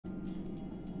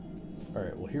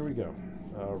Alright, well here we go.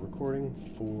 Recording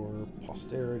for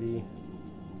posterity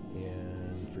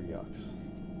and for yucks.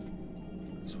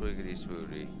 Swiggity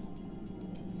swooty.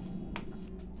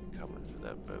 Coming for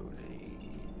that booty.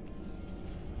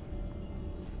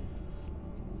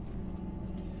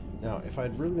 Now, if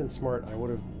I'd really been smart, I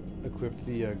would have equipped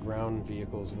the ground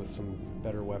vehicles with some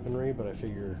better weaponry, but I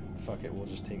figure, fuck it, we'll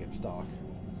just take it stock.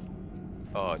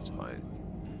 Oh, it's fine.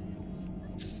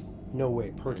 No,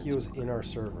 wait, Perkio's in our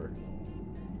server.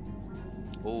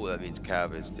 Oh, that means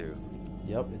Cav is too.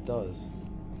 Yep, it does.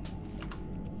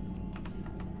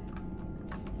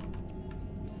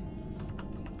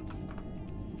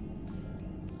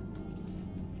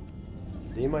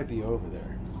 They might be over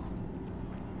there.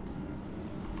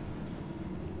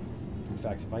 In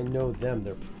fact, if I know them,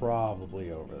 they're probably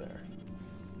over there.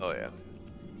 Oh yeah.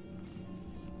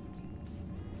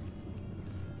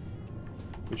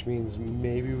 Which means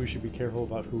maybe we should be careful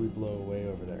about who we blow away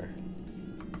over there.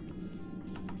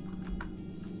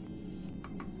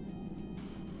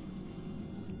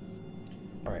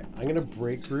 Alright, I'm gonna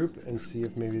break group and see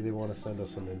if maybe they want to send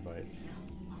us some invites.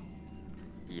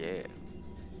 Yeah.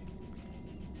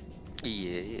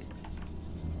 Yeah.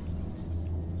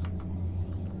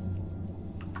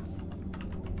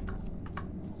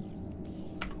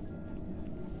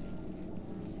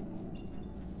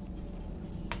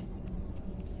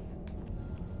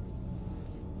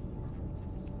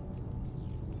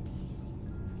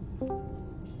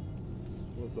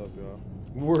 What's up, y'all?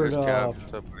 Word up! Cav.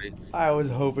 What's up, buddy? I was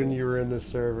hoping you were in this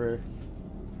server.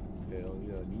 Hell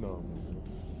yeah, you know, man.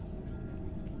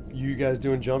 You guys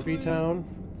doing Jumptown?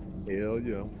 Hell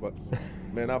yeah. But,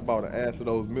 man, I bought an ass of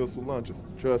those missile launchers.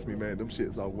 Trust me, man, them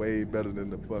shits are way better than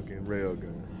the fucking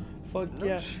railgun. Fuck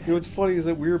yeah. You know what's funny is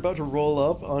that we were about to roll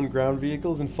up on ground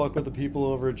vehicles and fuck with the people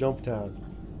over at Jumptown.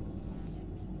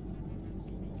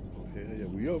 Hell yeah,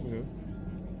 we over here.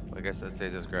 I guess that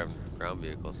says us grab ground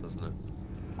vehicles, doesn't it?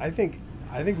 I think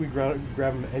we grab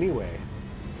them anyway.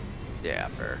 Yeah,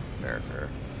 fair.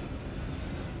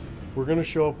 We're gonna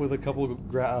show up with a couple of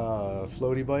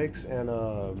floaty bikes and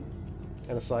a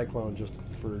cyclone just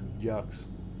for yucks.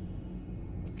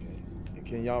 Okay. And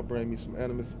can y'all bring me some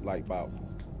animus? Like I'll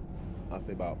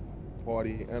say about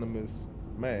 40 animus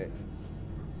max.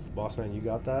 Boss man, you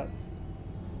got that?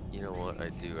 You know what? I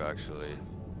do actually.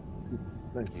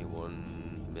 Give me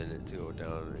 1 minute to go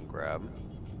down and grab,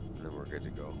 and then we're good to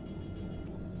go.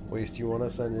 Waste, do you want to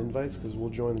send invites? Because we'll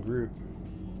join the group.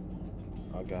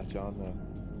 I got y'all now.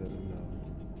 Let me know.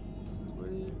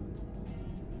 Sweet.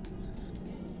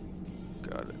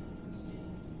 Got it.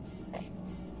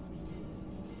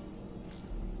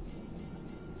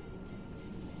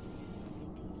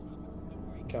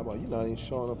 Cowboy, you not even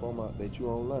showing up on my that you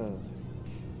online.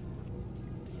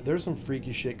 There's some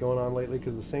freaky shit going on lately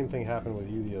because the same thing happened with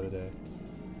you the other day.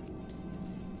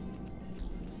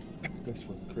 That's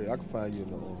what's crazy. I can find you in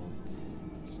the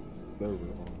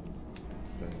server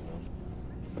thing.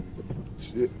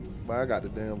 Shit, but I got the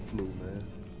damn flu, man.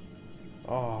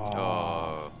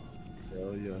 Oh.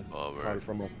 Hell yeah. Bummer. Probably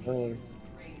from my friends.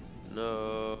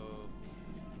 No.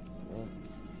 Yeah.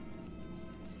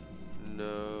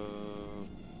 No.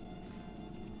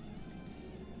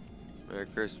 Merry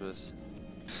Christmas.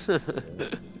 Hell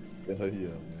yeah,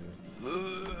 man.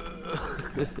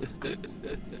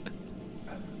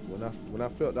 When I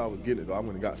felt I was getting it, though, I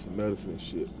went and got some medicine and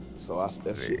shit. So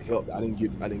that shit helped. I didn't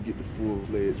get the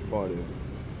full-fledged part of it.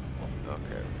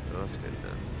 Okay, that's good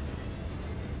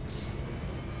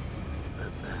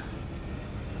then.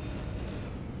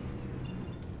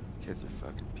 Kids are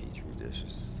fucking petri dishes.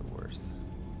 It's the worst.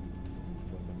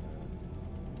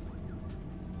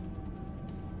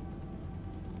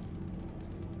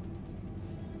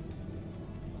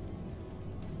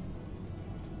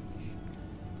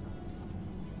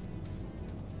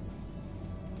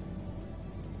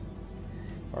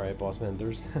 Alright, boss man,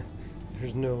 there's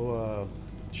no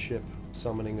ship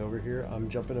summoning over here. I'm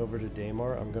jumping over to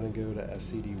Daymar. I'm gonna go to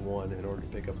SCD-1 in order to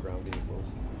pick up ground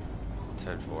vehicles.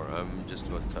 10-4. I'm just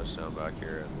going to touchdown back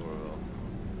here and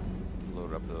we'll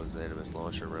load up those animus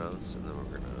launcher rounds and then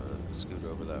we're gonna scoot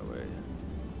over that way.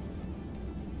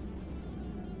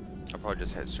 I'll probably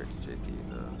just head straight to JT in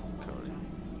the county.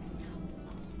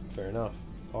 Fair enough.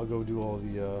 I'll go do all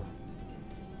the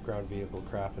ground vehicle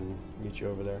crap and meet you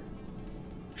over there.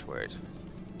 Wait.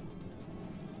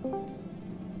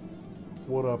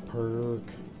 What up, Perk?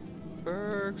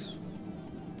 Perks.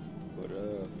 What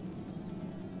up?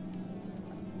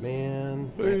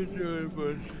 Man. What are you doing,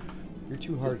 bud? You're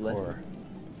too Just hardcore.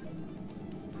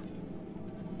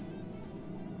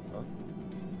 Huh?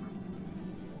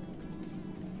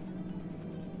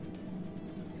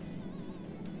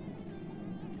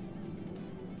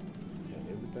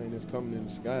 Anything that's coming in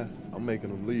the sky, I'm making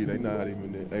them leave. They not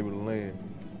even able to land.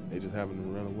 They just having to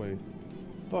run away.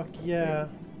 Fuck yeah.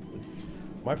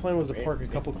 My plan was to park a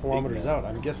couple kilometers out.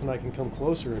 I'm guessing I can come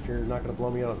closer if you're not gonna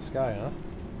blow me out of the sky, huh?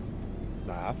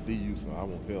 Nah, I see you, so I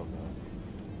won't help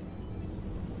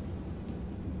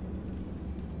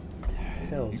now.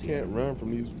 Hell You can't run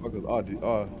from these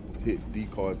fuckers. Hit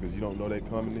decoys because you don't know they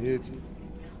coming to hit you.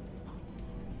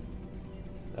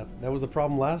 That was the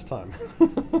problem last time.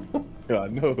 Yeah, I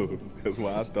know. That's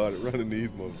why I started running these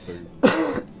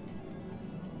motherfuckers.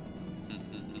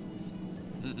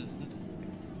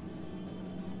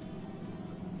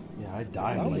 Yeah, I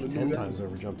died like 10 times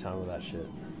over Jumptown with that shit.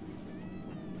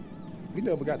 We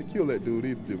never got to kill that dude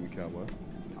either, did we, Cowboy?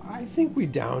 I think we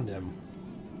downed him.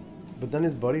 But then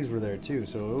his buddies were there too,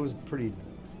 so it was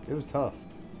tough.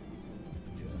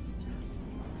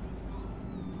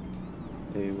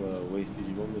 Hey, Waste, did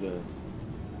you want me to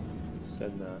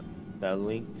send that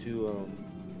link to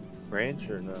Branch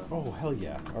or no? Oh, hell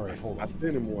yeah. Alright, hold on. I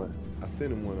sent him one. I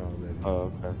sent him one already.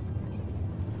 Oh, okay.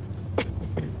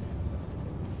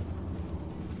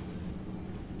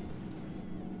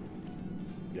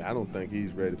 Yeah, I don't think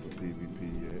he's ready for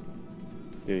PvP yet.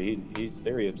 Dude, he's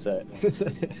very upset.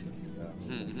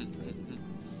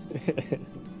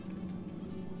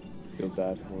 Feel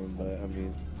bad for him, but I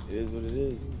mean, it is what it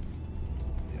is.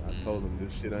 Yeah, I told him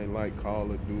this shit ain't like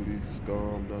Call of Duty,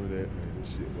 Scum, none of that, man.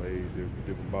 This shit way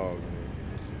different ball game.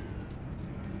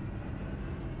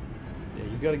 Yeah,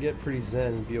 you gotta get pretty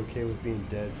zen and be okay with being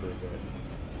dead for a bit.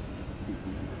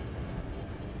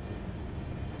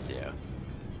 Yeah.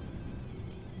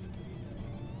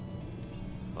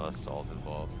 Assault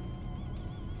involved.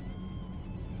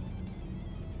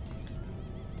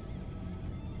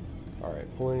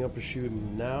 Alright, pulling up a shoot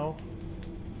now.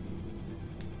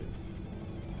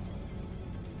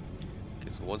 Okay,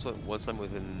 so once I'm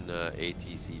within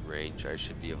ATC range, I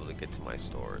should be able to get to my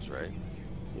stores, right?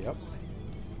 Yep.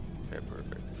 Okay,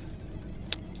 perfect.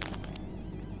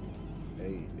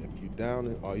 Hey, if you down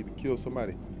it or either kill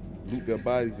somebody, loot their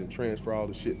bodies and transfer all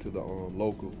the shit to the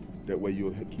local. That way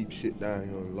you'll keep shit down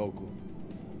here on local.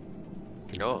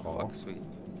 Oh, fuck, sweet.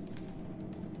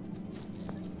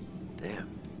 Damn.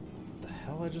 The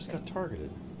hell, I just got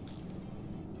targeted.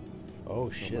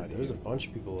 Oh shit, there's a bunch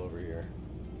of people over here.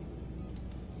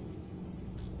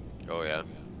 Oh yeah.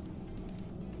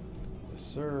 Yes,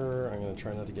 sir. I'm gonna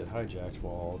try not to get hijacked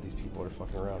while all these people are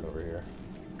fucking around over here.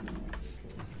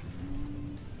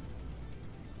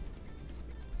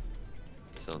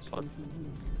 Sounds fun.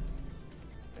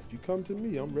 If you come to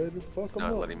me, I'm ready to fuck It's them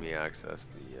not up. letting me access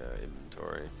the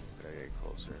inventory. Gotta get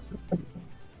closer.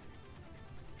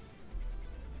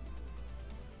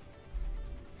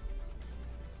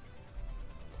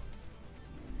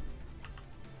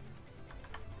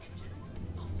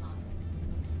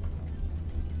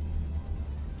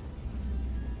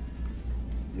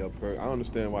 Yeah, I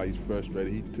understand why he's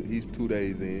frustrated. He's 2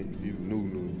 days in. He's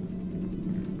new.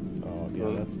 Oh yeah,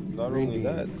 Well, that's not green only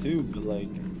bean. that too, but like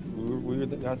we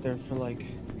were out there for like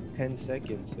 10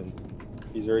 seconds and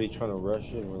he's already trying to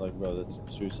rush in. We're like, bro, that's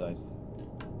suicide.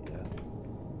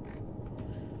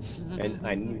 Yeah.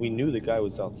 And we knew the guy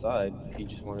was outside. He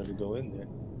just wanted to go in there.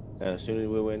 And as soon as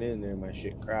we went in there, my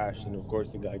shit crashed, and of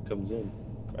course the guy comes in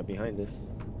right behind us.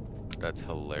 That's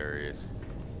hilarious.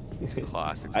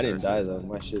 Classic. I didn't die Star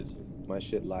though. My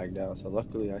shit lagged out. So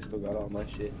luckily I still got all my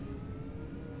shit.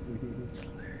 It's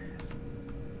hilarious.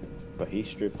 But he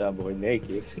stripped that boy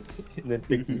naked and then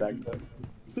picked him back up.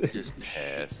 Just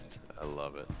pissed. I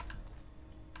love it.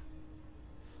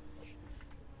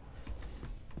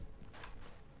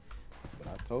 But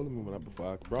I told him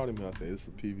before I brought him here, I said, it's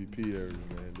a PvP area,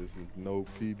 man. This is no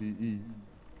PvE.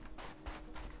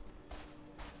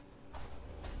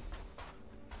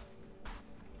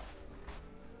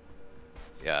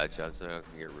 Yeah, Johnson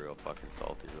can get real fucking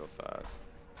salty real fast.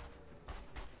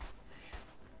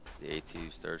 The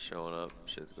A2 starts showing up,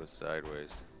 shit goes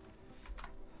sideways.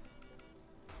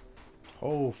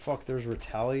 Oh fuck, there's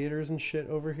retaliators and shit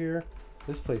over here.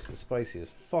 This place is spicy as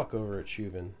fuck over at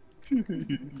Shubin.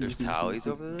 There's tallies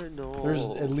over there? No. There's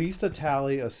at least a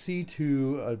tally, a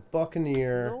C2, a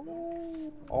Buccaneer,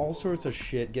 No. all sorts of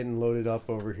shit getting loaded up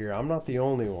over here. I'm not the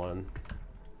only one.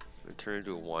 I turned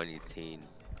into a whiny teen.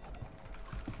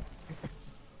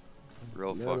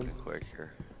 Real Let fucking him. quick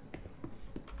here.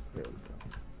 There we go.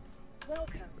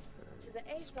 Welcome to the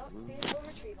ASOP vehicle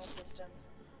retrieval system.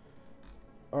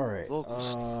 Alright,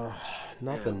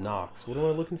 not the Nox. What am I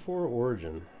looking for?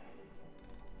 Origin.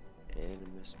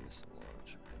 Animus missile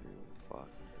launcher. Fuck.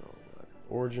 Oh god.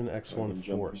 Origin I'm X1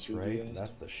 jumping Force, through right? these.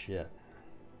 That's the shit.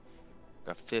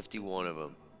 Got 51 of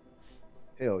them.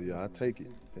 Hell yeah, I take it.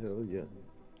 Hell yeah.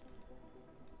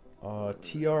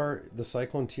 TR, the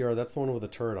Cyclone TR, that's the one with a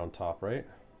turret on top, right?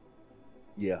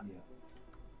 Yeah.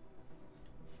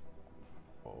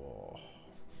 Oh.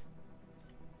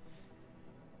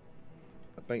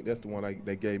 I think that's the one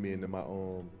they gave me into my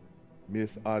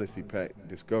Miss Odyssey pack,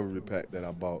 Discovery pack that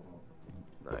I bought.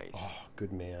 Nice. Oh,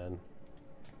 good man.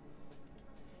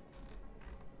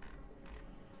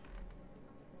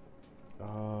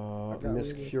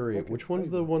 Miss Fury. Which one's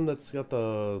the one that's got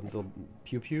the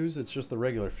pew pews? It's just the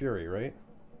regular Fury, right?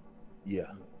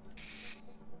 Yeah.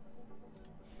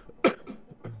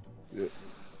 Yeah.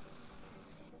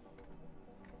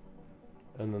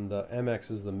 And then the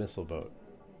MX is the missile boat.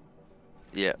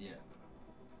 Yeah.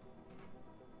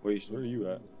 Wait, where are you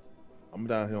at? I'm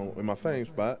down here in my same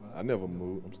spot. I never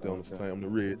moved. I'm still on the same, on the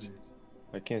ridge.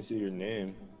 I can't see your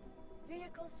name.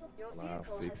 Your I'll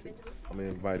vehicle has fix been it. delivered. I'm gonna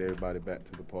invite everybody back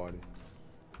to the party.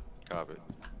 Copy.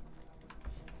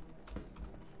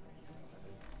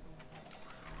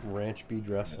 Ranch B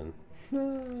Dressin.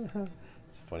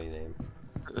 It's a funny name.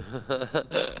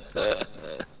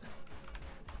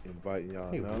 Inviting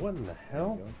y'all Hey, now. what in the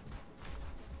hell?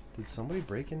 Did somebody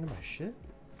break into my shit?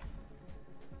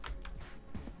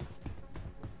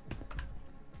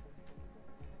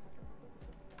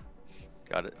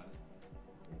 Got it.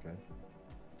 Okay.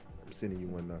 I'm sending you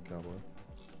one now, cowboy.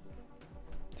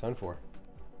 10-4.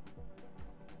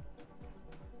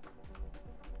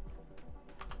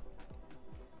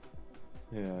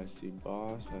 Yeah, I see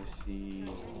boss. I see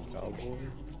cowboy.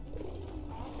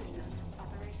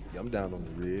 Yeah, I'm down on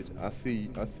the ridge. I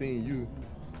seen you.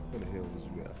 Where the hell was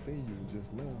you at? I seen you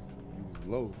just now. You was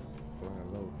low,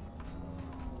 flying low.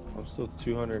 I'm still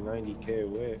 290k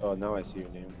away. Oh, now I see your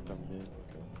name coming in.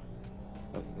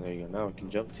 Oh, there you go. Now I can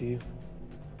jump to you.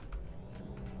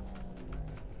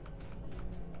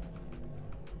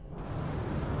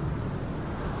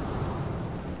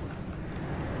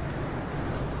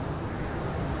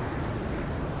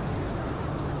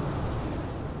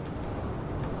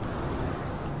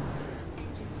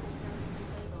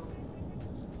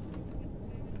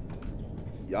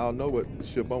 Y'all know what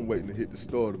ship I'm waiting to hit the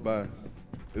store to buy.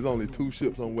 There's only 2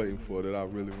 ships I'm waiting for that I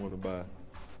really want to buy.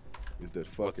 Is that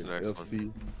What's the fucking next FC,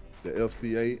 one? the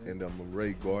FC8 and the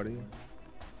Mirai Guardian.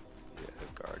 Yeah,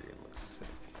 the Guardian looks sick.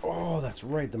 Oh, that's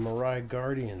right, the Mirai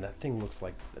Guardian. That thing looks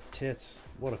like the tits.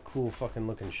 What a cool fucking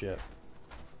looking ship.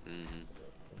 Mm-hmm.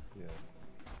 Yeah.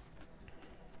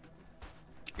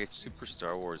 It's super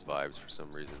Star Wars vibes for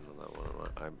some reason on that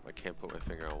one. I can't put my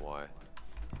finger on why.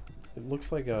 It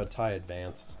looks like a TIE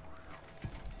Advanced.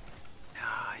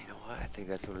 Ah, you know what? I think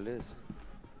that's what it is.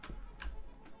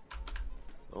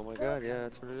 Oh my god, yeah,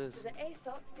 that's what it is. To the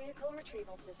ASOP vehicle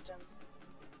retrieval system.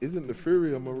 Isn't the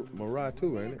Fury a Mirai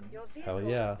too, ain't it? Your Hell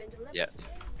vehicle yeah. has been delivered. Yeah.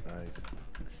 Nice.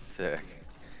 Sick.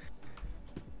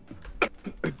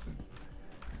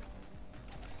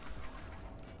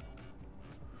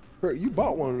 Kurt, you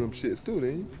bought one of them shits too,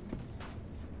 didn't you?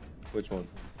 Which one?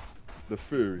 The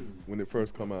Fury, when it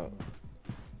first come out.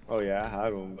 Oh yeah, I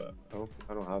had one, but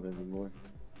I don't have it anymore.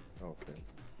 Okay.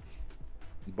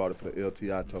 You bought it for the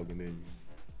LTI token, didn't you?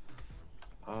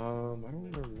 I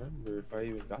don't remember if I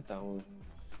even got that one.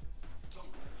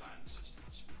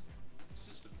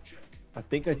 I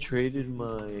think I traded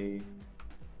my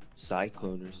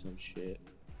Cyclone or some shit.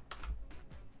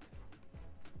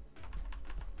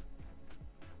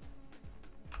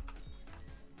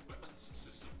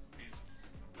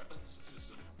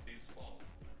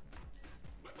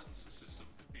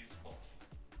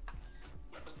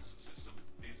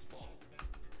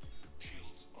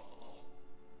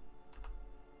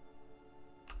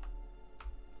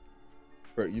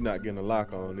 Kurt, you're not getting a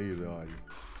lock on either, are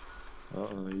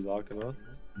you? You locking on?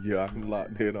 Yeah, I'm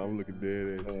locked dead. I'm looking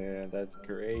dead at you. Man, that's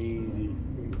crazy.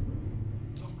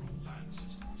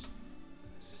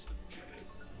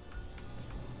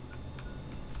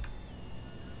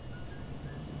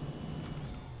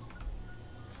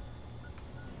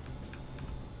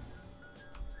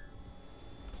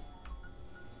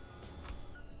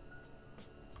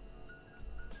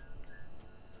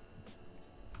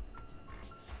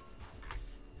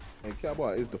 Hey,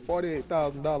 Cowboy, is the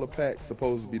 $48,000 pack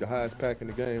supposed to be the highest pack in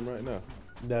the game right now?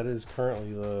 That is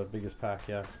currently the biggest pack,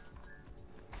 yeah.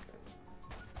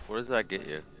 What does that get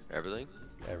you? Everything?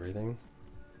 Everything.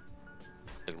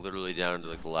 Like literally down to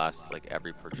like the last, like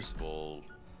every purchasable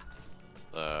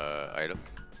item?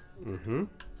 Mm-hmm.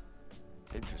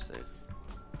 Interesting.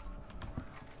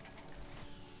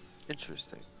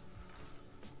 Interesting.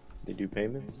 They do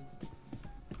payments?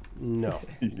 No,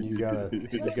 you gotta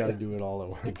do it all at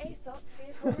To the once. ASOP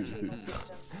vehicle retrieval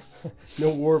system. No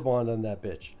war bond on that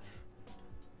bitch.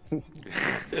 ain't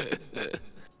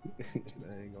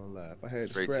gonna lie. If I had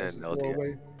to Straight scratch sand to throw LDA.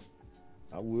 away,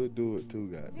 I would do it too,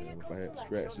 goddamn. If I had to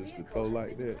scratch just to throw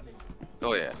like that.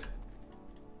 Oh yeah.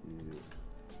 Yeah.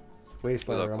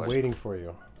 Wastelander, I'm question. waiting for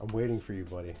you. I'm waiting for you,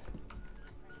 buddy.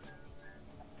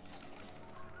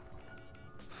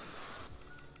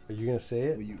 Are you gonna say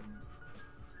it? Will you...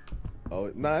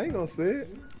 Oh, nah, I ain't gonna say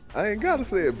it. I ain't gotta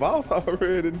say it. Boss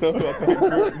already know. I think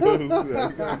Grip knows. I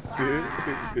ain't gotta say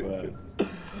it.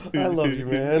 I love you,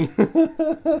 man.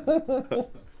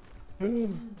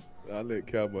 I'll let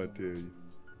Cowboy tell you.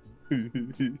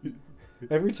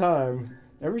 every time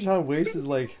Waste is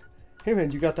like, "Hey,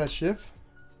 man, you got that ship?"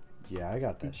 Yeah, I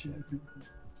got that ship.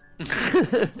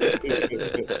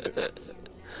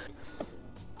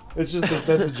 It's just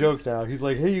that's the joke now. He's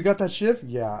like, "Hey, you got that ship?"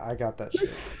 Yeah, I got that ship.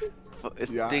 The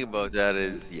thing about that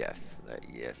is, yes,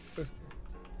 yes,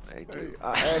 I do.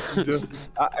 I asked him just.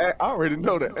 I already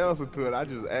know the answer to it. I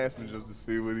just asked him just to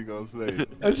see what he gonna say.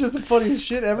 That's just the funniest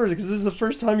shit ever because this is the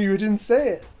first time you didn't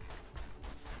say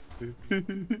it.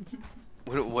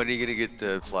 When are you gonna get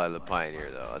to fly the Pioneer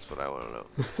though? That's what I want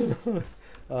to know.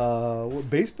 Well,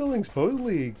 base building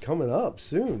supposedly coming up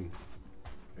soon.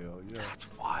 Hell yeah. That's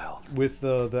wild. With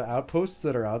the outposts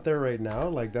that are out there right now,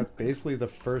 like that's basically the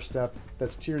first step.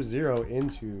 That's tier 0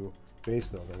 into base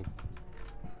building.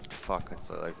 Fuck, it's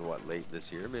like what, late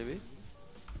this year maybe?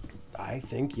 I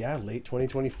think, yeah, late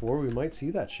 2024 we might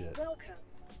see that shit. Welcome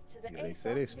to the Yeah, they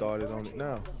say they started on it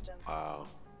now. Wow.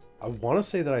 I want to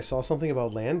say that I saw something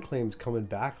about land claims coming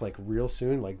back like real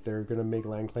soon, like they're gonna make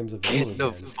land claims available Get the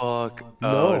again. fuck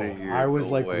No, out of here. I was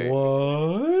No like, way.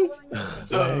 what?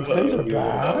 Land claims are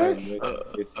back?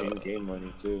 It's in-game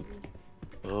money too.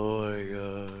 Oh my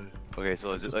god. Okay,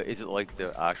 so is it like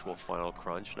the actual final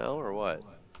crunch now or what?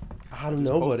 I don't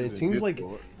know, but posted it in seems like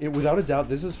Discord. without a doubt,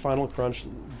 this is Final Crunch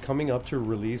coming up to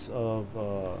release of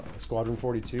Squadron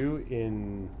 42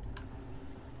 in,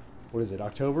 what is it,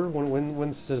 October?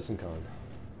 When's CitizenCon?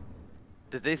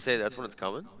 Did they say that's when it's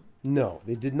coming? No,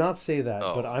 they did not say that,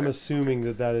 Oh, but I'm okay. assuming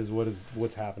that that is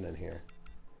what's happening here.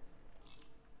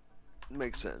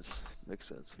 Makes sense. Makes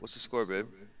sense. What's the score, babe?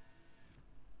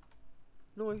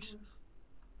 Noise.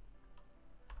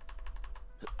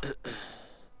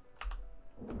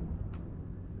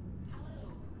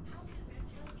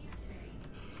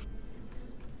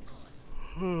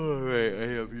 Alright, I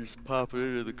am just popping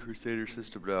into the Crusader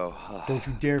system now. Don't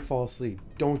you dare fall asleep.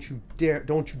 Don't you dare.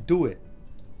 Don't you do it.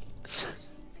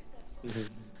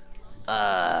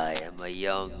 I am a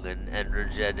young and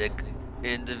energetic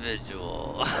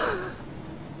individual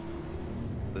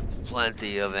with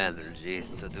plenty of energy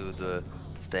to do the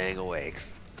staying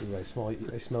awakes. Ooh, I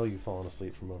smell you falling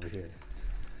asleep from over here.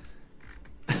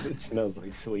 It smells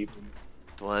like sleep.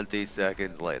 20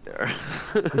 seconds later.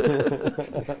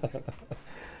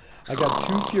 I got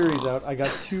 2 Furies out. I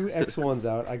got 2 X1s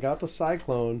out. I got the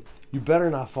Cyclone. You better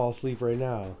not fall asleep right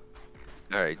now.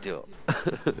 Alright, do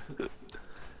it.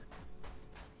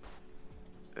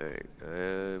 Alright,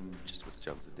 just about to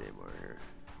jump to Daymar here.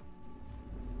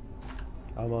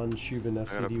 I'm on Shubin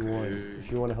SCD1.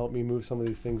 If you want to help me move some of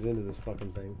these things into this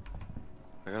fucking thing.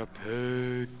 I got a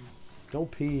pig. Don't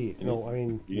pee. No, I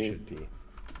mean, you you should pee.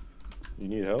 You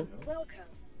need help? Welcome.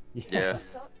 Yeah.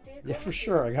 Assault vehicle Yeah, for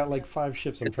sure. I got like 5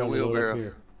 ships I'm Get the trying to load up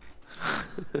wheelbarrow.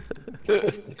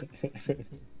 here.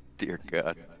 Dear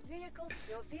God.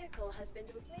 Your vehicle has been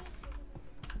depleted.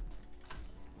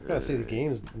 I gotta say, the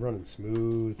game's running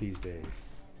smooth these days.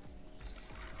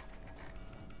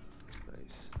 That's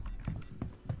nice.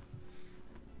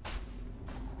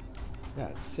 Yeah,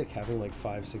 it's sick having like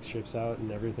 5, 6 ships out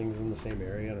and everything's in the same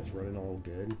area and it's running all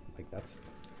good. Like, that's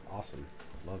awesome.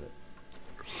 Love it.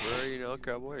 Where are you now,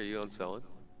 Cowboy? Are you on selling?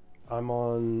 I'm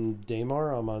on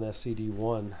Daymar. I'm on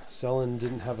SCD1. Selin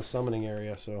didn't have a summoning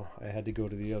area, so I had to go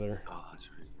to the other. Oh, that's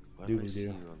right. Why do I see you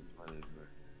Doodle-doo. on Planet Earth?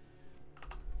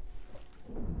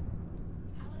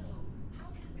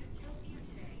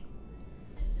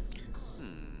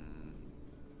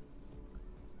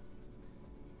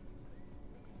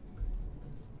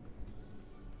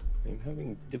 I'm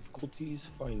having difficulties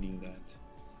finding that.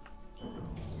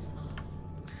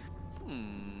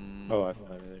 Oh, I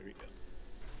found it. There we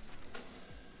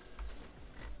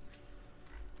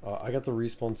go. I got the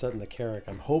respawn set in the Carrack.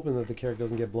 I'm hoping that the Carrack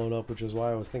doesn't get blown up, which is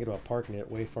why I was thinking about parking it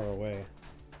way far away.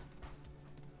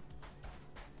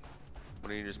 Why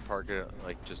don't you just park it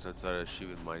like just outside a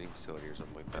Shubin mining facility or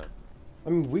something like that? I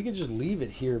mean, we could just leave it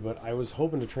here, but I was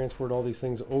hoping to transport all these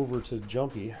things over to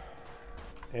Jumpy.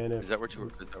 And if Is that where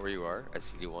you are?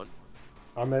 SCD1?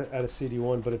 I'm at a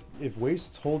CD1, but if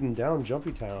Waste's holding down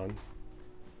Jumpy Town,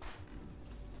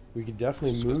 we could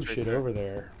definitely Just go move straight shit there. over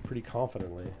there pretty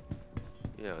confidently.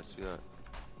 Yeah, let's do that.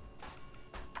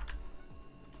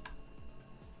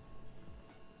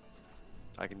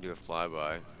 I can do a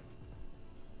flyby.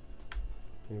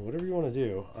 Yeah, whatever you want to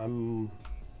do. I'm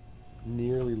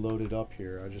nearly loaded up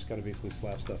here. I just got to basically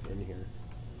slap stuff in here.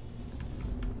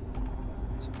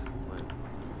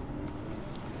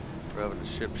 We're having a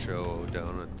ship show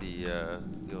down at the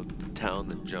town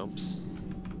that jumps.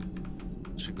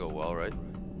 Should go well, right?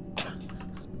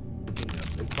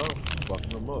 They come, fucking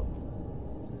them up.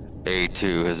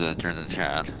 A2 has entered the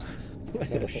chat.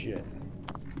 Oh shit.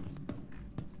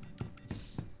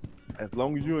 As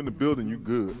long as you're in the building, you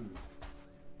good.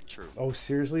 True. Oh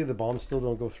seriously? The bombs still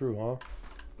don't go through, huh?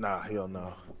 Nah, hell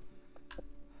no.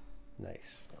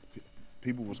 Nice.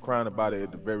 People was crying about it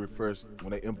at the very first,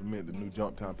 when they implemented the new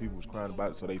Jumptown, people was crying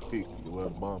about it, so they fixed it. Well,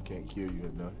 the bomb can't kill you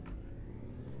or nothing.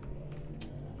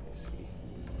 I see.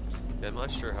 Yeah, I'm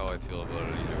not sure how I feel about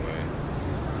it either way.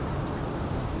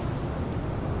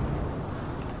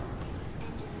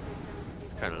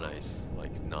 It's kind of nice,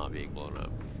 like not being blown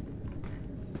up.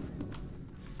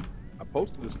 I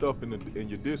posted the stuff in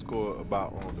your Discord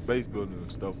about the base building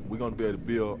and stuff. We're gonna be able to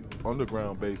build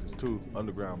underground bases too,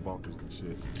 underground bunkers and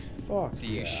shit. Fuck. See,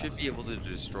 yeah. you should be able to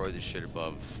destroy the shit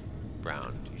above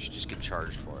ground. You should just get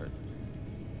charged for it.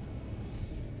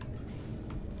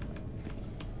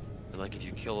 And like, if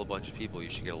you kill a bunch of people, you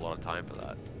should get a lot of time for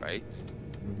that, right?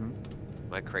 Mm-hmm.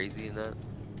 Am I crazy in that?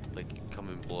 Like, come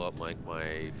and blow up like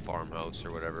my farmhouse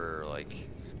or whatever, or like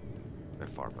my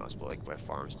farmhouse, but like my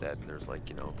farmstead, and there's like,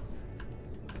 you know,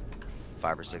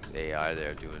 5 or 6 AI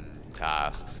there doing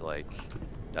tasks. Like,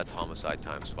 that's homicide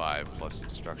times 5 plus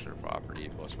destruction of property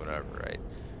plus whatever, right?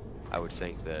 I would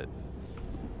think that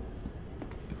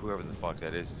whoever the fuck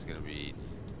that is gonna be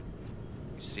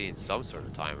seeing some sort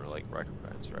of time or like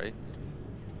recompense, right?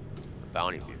 The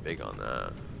bounty would be big on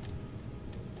that.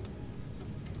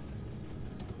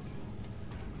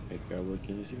 Hey, Cowboy,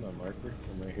 can you see my marker?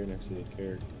 I'm right here next to the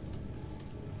carrot.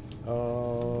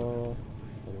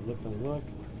 Let me look, let me look.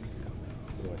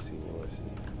 What do I see? What do I see?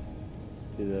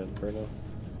 See the Inferno?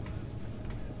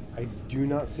 I do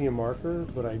not see a marker,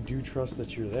 but I do trust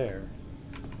that you're there.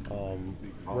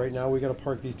 Right now we gotta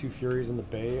park these 2 Furies in the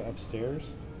bay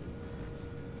upstairs.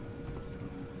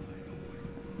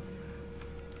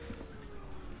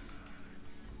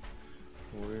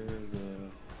 Where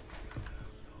the...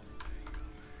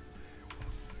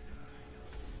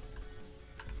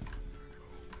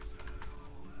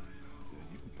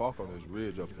 You can park on this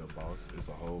ridge up there, boss. It's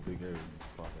a whole big area. You can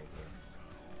park up there.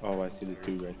 Oh, I see the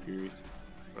 2 Red Furies.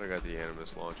 I got the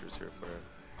Animus launchers here for you.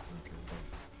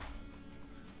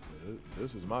 Okay,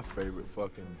 this is my favorite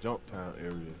fucking Jumptown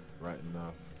area right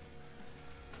now.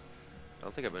 I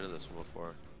don't think I've been to this one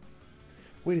before.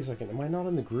 Wait a second, am I not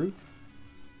in the group?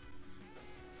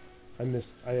 I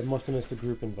must have missed the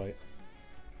group invite.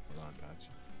 Well, I got you.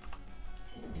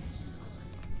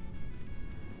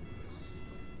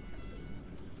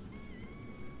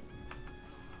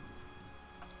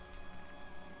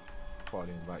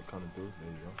 Party invite coming through.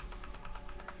 There you go.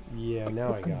 Yeah,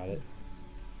 now I got it.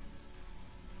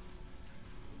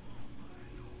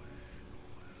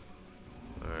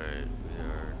 Alright,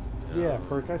 we are... Yeah,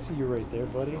 Perk, I see you right there,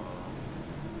 buddy.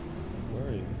 Where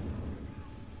are you?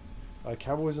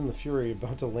 Cowboys in the Fury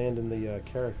about to land in the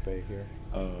Carrick Bay here.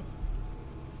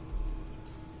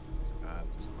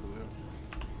 Just clear.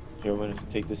 You want to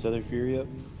take this other Fury up?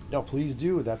 No, please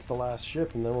do. That's the last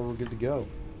ship, and then we're good to go.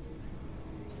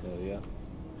 Hell yeah.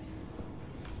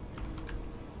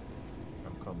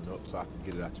 I'm coming up so I can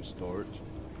get it out your storage.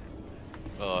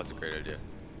 Oh, that's a great idea.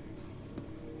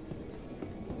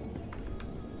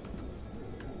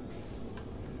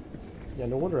 Yeah,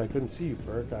 no wonder I couldn't see you,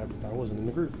 Perk. I wasn't in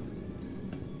the group.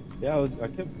 Yeah, I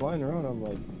kept flying around. I'm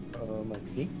like, I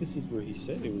think this is where he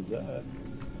said it was at.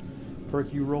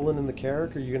 Perk, you rolling in the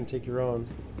Carrick, or are you gonna take your own?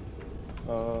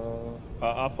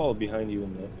 I'll follow behind you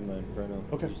in my Inferno.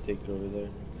 Okay. Just take it over there.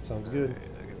 Sounds good.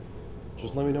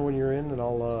 Just let me know when you're in, and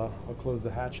I'll close the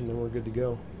hatch, and then we're good to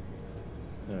go.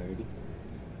 Alrighty.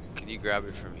 Can you grab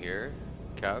it from here,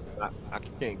 Cap? I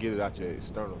can't get it out your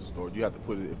external storage. You have to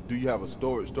put it. Do you have a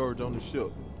storage on the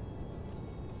ship?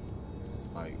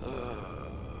 Like, I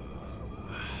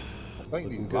think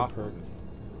Looking these good, lockers.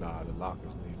 Perk. Nah, the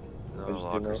lockers need. No, I just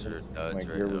didn't lockers know are if duds my right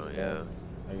gear now, was yeah. gone.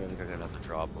 I think I'm gonna have to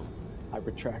drop them. I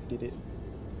retracted it.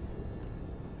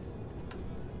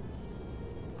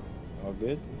 All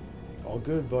good? All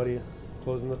good, buddy.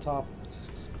 Closing the top.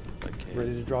 I can't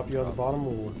Ready to drop you on the bottom,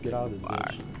 or we'll get out of this Fire.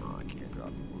 bitch. No, I can't drop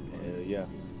them. Yeah.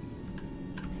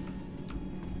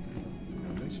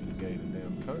 They should have gave the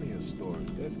damn Cunningham storage.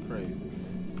 That's crazy.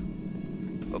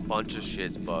 A bunch of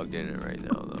shit's bugged in it right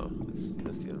now, though.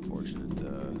 That's the unfortunate side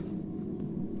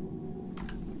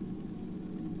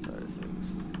of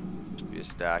things. Should be a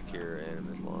stack here and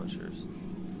his launchers.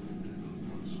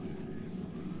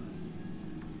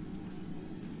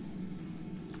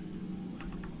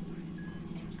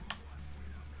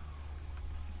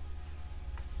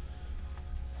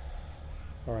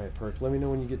 All right, Perk. Let me know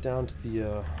when you get down to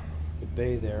the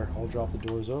bay there. I'll drop the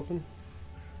doors open.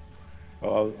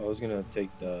 Oh, I was gonna take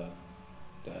the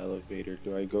elevator.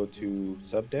 Do I go to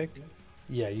subdeck?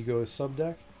 Yeah, you go with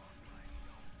subdeck.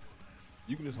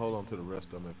 You can just hold on to the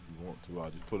rest of them if you want to.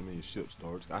 I'll just put them in your ship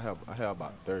storage. I have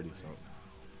about 30 something.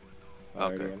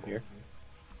 Alrighty, Okay, I'm cool. here.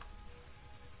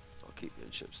 I'll keep you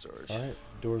in ship storage. All right,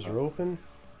 doors are open.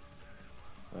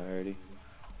 Alrighty.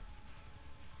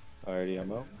 Alrighty,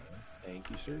 I'm out. Thank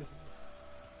you, sir.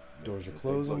 Doors are If they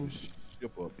blow closing. your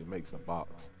ship up, it makes a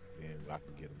box, and I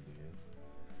can get them in.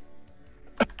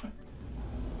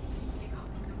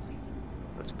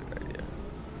 That's a good idea.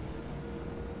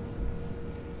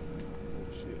 Oh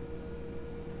shit.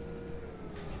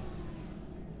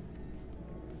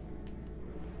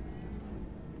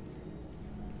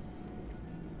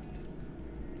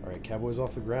 All right, Cowboy's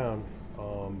off the ground.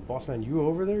 Boss man, you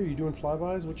over there? You doing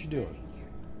flybys? What you doing?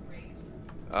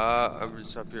 I'm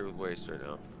just up here with waste right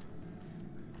now.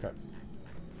 Okay.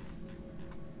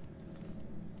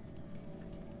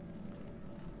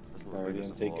 Doesn't look Alrighty, there's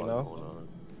I'm a taking lot off. going on.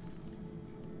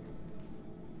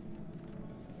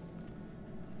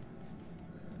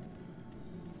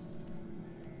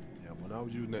 Yeah, when I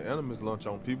was using the enemies lunch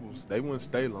on people, they wouldn't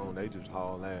stay long. They just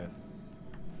haul ass.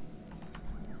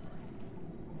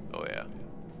 Oh yeah.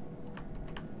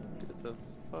 Get the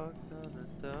fuck out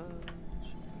of Dodge.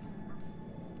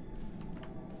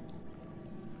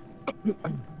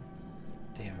 Damn,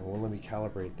 it won't let me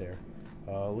calibrate there.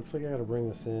 Looks like I gotta bring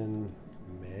this in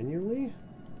manually.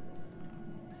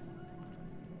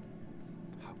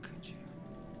 How could you?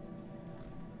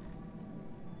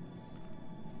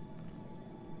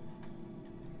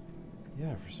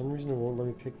 Yeah, for some reason it won't let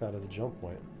me pick that as a jump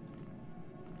point.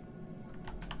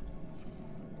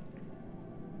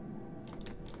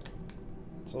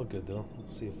 It's all good though. We'll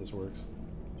see if this works.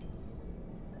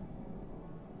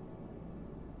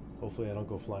 Hopefully I don't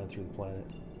go flying through the planet.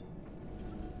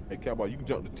 Hey, Cowboy, you can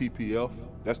jump to TPF.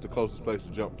 That's the closest place to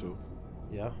jump to.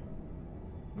 Yeah?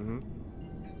 Mm-hmm.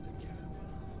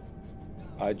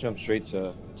 I jumped straight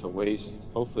to waste.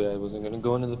 Hopefully I wasn't gonna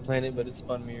go into the planet, but it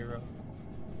spun me around.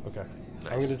 Okay.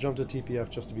 Nice. I'm gonna jump to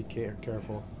TPF just to be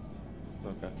careful.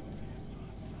 Okay.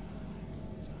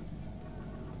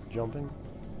 Jumping.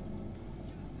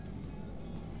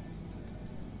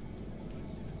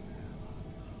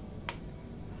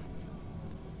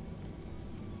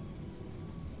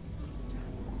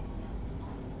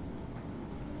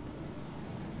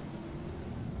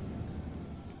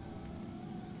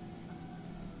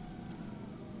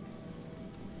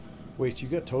 Wait, so you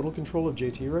got total control of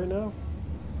JT right now?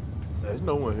 There's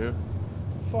no one here.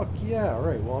 Fuck yeah,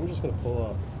 alright, well I'm just gonna pull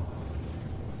up.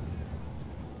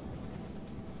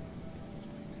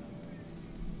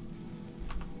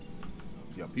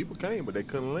 Yeah, people came, but they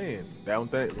couldn't land. That one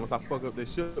thing, once I fuck up their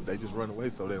ship, they just run away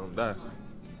so they don't die.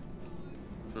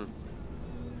 God,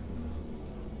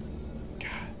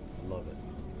 I love it.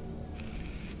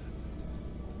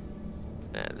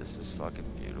 Man, this is fucking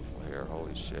beautiful here.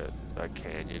 Holy shit. That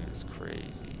canyon is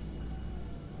crazy.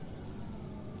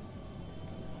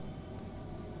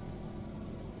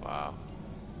 Wow.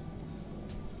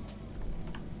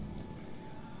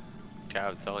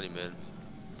 God, I'm telling you, man.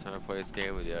 Time to play this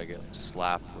game with you, I get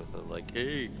slapped with a like,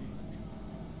 hey,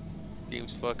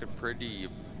 game's fucking pretty, you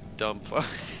dumb fuck.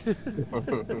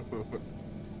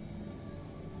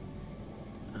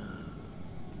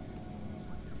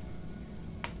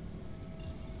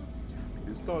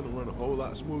 It's starting to run a whole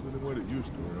lot smoother than what it used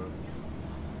to run.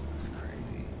 It's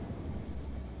crazy.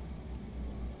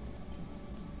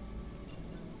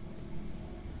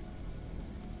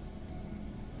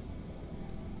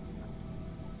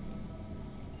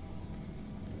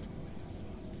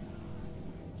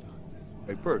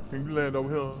 Hey, Perk, can you land over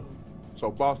here?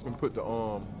 So boss can put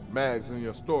the mags in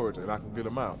your storage and I can get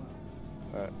them out.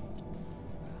 Alright.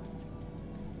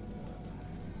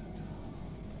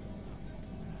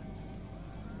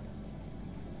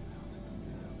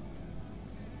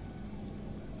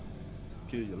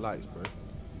 Kill your lights, bro.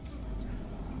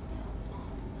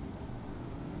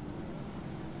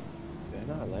 Did I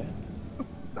not land?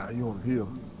 Nah, you on the hill.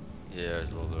 Yeah,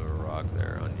 there's a little bit of a rock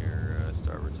there on your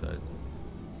starboard side.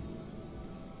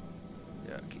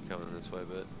 Yeah, keep coming this way a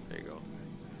bit. There you go.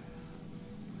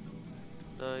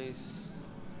 Nice.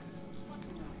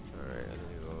 Alright, I'm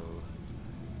gonna go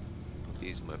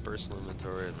these in my personal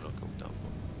inventory, and then I'll come dump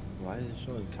them. Why is it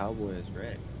showing cowboy as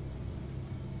red?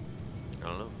 I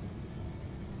don't know.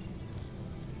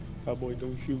 Cowboy,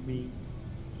 don't shoot me.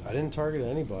 I didn't target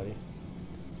anybody.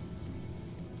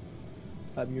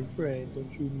 I'm your friend. Don't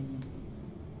shoot me.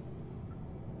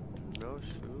 No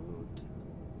shoot.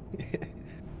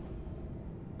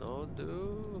 No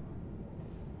do.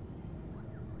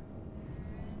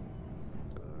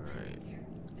 Alright.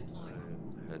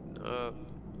 I'm heading up.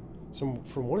 So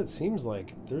from what it seems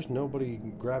like, there's nobody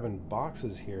grabbing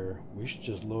boxes here. We should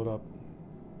just load up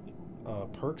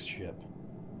Perk's ship.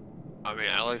 I mean,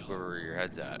 I like where your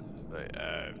head's at, but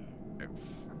I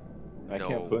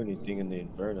can't put anything in the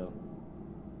Inferno.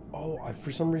 Oh,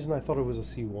 for some reason I thought it was a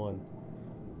C1.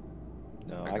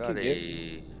 No, I I got can a. get.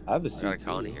 I have a I got a C2.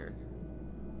 Connie here.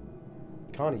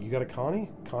 Connie, you got a Connie?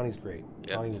 Connie's great.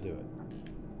 Yep. Connie will do it.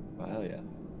 Oh, hell yeah.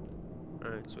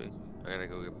 Alright, sweet. I gotta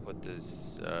go put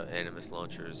this Animus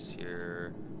launchers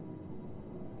here.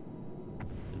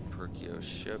 In Perkio's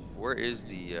ship. Where is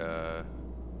the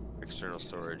external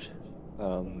storage?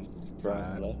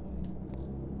 Front left.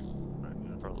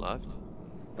 Front left?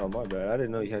 Oh, my bad. I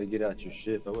didn't know you had to get out your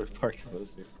ship. I would have parked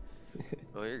closer.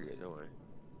 Oh, you're good. Don't worry.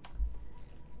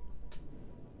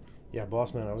 Yeah,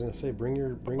 boss man, I was gonna say bring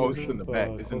your Oh, it's in the back.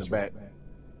 It's in the closer.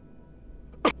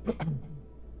 back.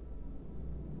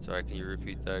 Sorry, can you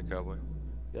repeat that, cowboy?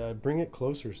 Bring it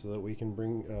closer so that we can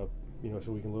bring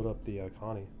so we can load up the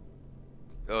Connie.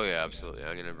 Oh yeah, absolutely.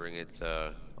 I'm gonna bring it.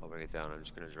 I'll bring it down. I'm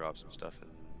just gonna drop some stuff in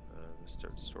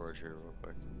storage here real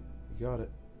quick. You got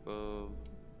it. Boom.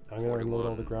 I'm gonna unload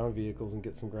all the 41. ground vehicles and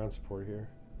get some ground support here.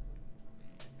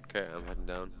 Okay, I'm heading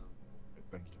down.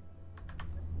 Thank you.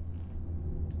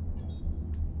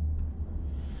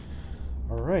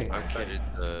 All right. I'm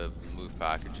kitted to move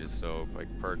packages. So, like,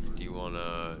 Perk, do you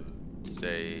wanna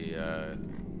stay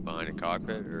behind a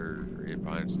cockpit or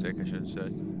behind a stick? I should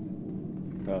say.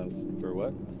 For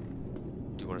what?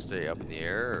 Do you want to stay up in the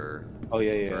air or? Oh,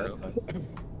 yeah, yeah. Inferno? That's fine.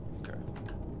 Okay.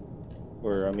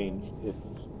 Or, I mean, if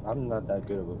I'm not that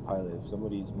good of a pilot, if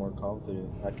somebody's more confident,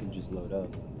 I can just load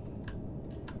up.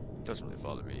 Doesn't really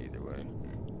bother me either way.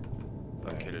 I'm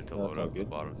Alright, kitted to no, load that's all up the good.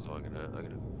 bottom, so I'm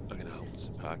gonna help with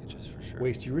some packages for sure.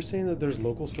 Waste, you were saying that there's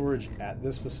local storage at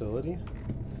this facility?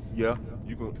 Yeah,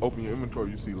 you can open your inventory.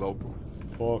 You see local.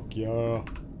 Fuck yeah.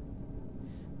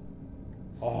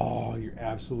 Oh, you're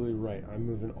absolutely right. I'm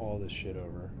moving all this shit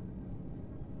over.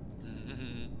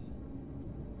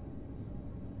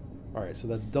 Alright, so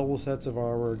that's double sets of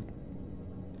armor,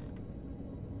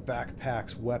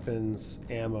 backpacks, weapons,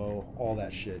 ammo, all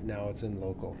that shit. Now it's in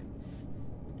local.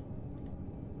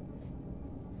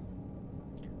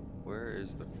 Where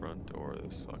is the front door of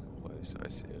this fucking place? I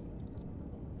see it.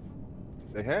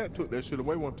 They had took that shit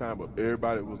away one time, but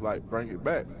everybody was like, "Bring it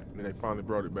back," and then they finally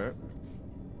brought it back.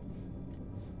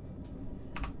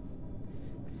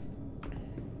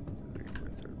 Get my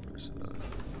third person on.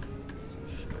 Get some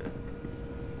shit.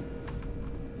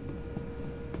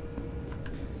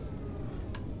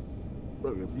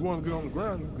 But if you want to get on the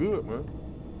ground, it's good, man.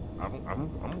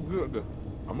 I'm good.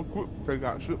 I'm equipped to take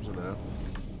out ships in there.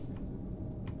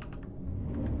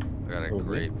 I got a Okay.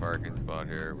 great parking spot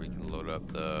here. We can load up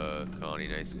the Connie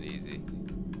nice and easy.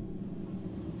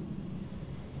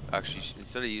 Actually,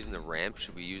 instead of using the ramp,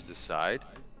 should we use the side?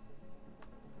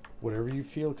 Whatever you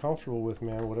feel comfortable with,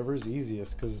 man. Whatever is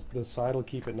easiest, because the side will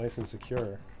keep it nice and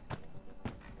secure.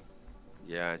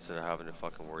 Yeah, instead of having to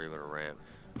fucking worry about a ramp.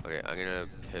 Okay, I'm gonna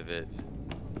pivot,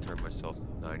 turn myself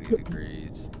 90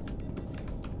 degrees.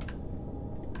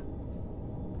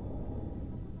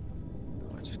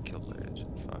 Oh, I just killed my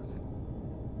engine, fuck.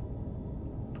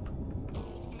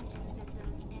 Engine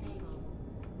systems enabled.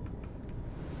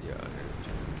 Yeah, I heard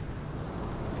you.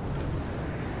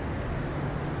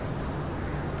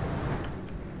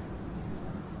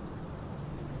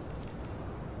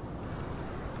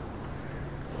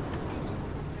 Engine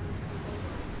systems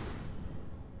disabled.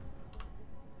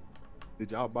 Did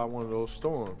y'all buy one of those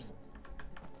storms?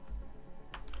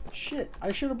 Shit,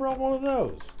 I should have brought one of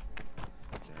those.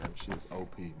 Damn, shit's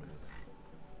OP, man.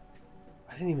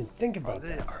 I didn't even think about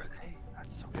that. Are they?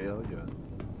 That's so Hell yeah.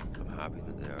 I'm happy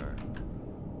that they are.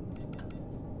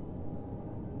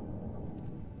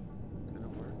 Gonna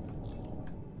work.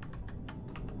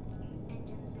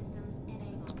 Engine systems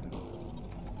enabled.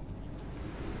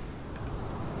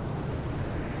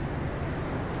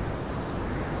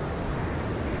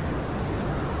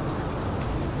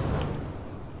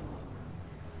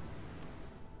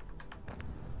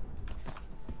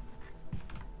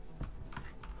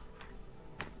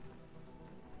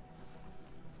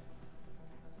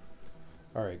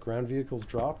 Alright, ground vehicles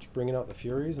dropped, bringing out the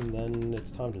Furies, and then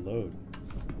it's time to load.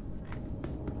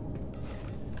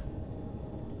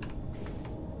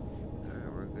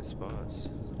 spots.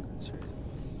 That's right.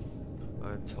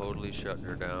 I'm totally shutting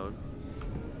her down.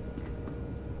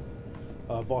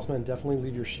 Boss man, definitely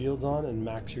leave your shields on and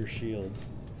max your shields.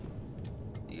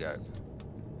 You got it.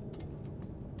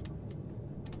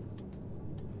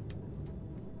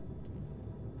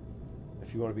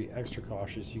 If you want to be extra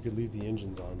cautious, you could leave the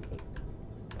engines on, but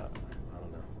I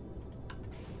don't know.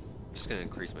 I'm just gonna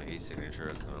increase my heat signature.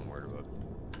 That's what I'm worried about.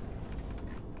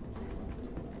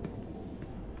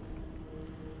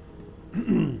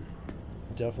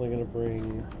 Definitely gonna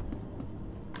bring.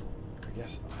 I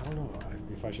guess I don't know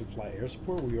if I should fly air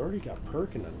support. We already got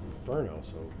perk in Inferno,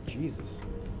 so Jesus.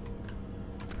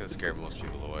 It's gonna scare most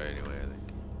people away anyway, I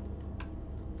think.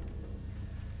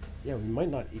 Yeah, we might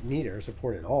not need air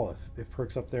support at all if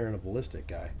perk's up there in a ballistic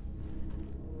guy.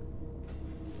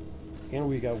 And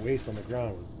we got waste on the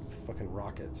ground with fucking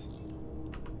rockets.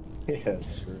 Yeah,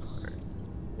 that's true.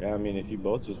 Yeah, I mean, if you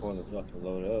both just want to fucking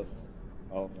load up,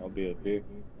 I'll be up here.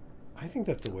 I think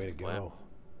that's the way to go.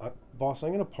 Boss,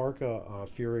 I'm gonna park a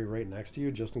Fury right next to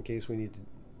you just in case we need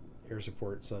air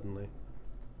support suddenly.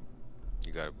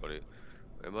 You got it, buddy.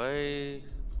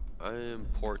 I am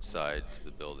port side to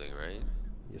the building, right?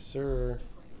 Yes, sir.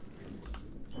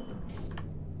 I'm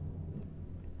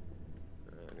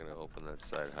gonna open that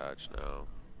side hatch now.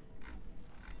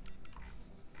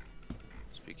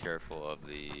 Just be careful of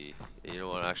the. You know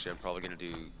what? Actually, I'm probably gonna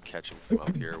do catching from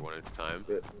up here when it's time.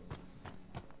 Gonna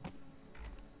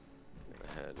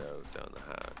head out down the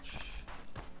hatch.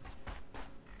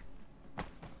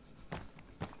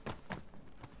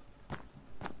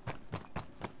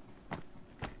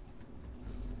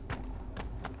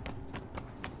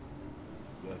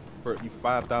 Bert, you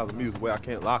 5,000 meters away. I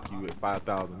can't lock you at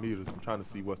 5,000 meters. I'm trying to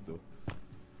see what's the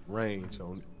range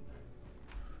on it.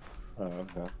 Oh,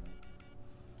 okay.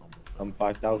 I'm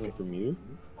 5,000 from you?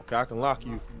 Okay, I can lock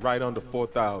you right under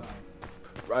 4,000.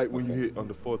 Right when you hit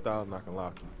under 4,000, I can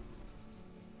lock you.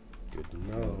 Good to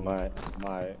know.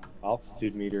 My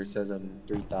altitude meter says I'm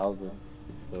 3,000.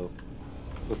 So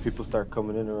when people start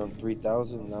coming in around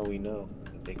 3,000, now we know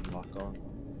that they can lock on.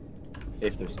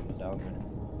 If there's someone down there.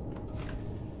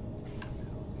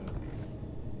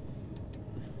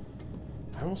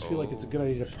 I almost feel like it's a good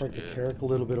idea to park the Carrack a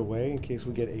little bit away in case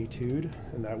we get A2'd,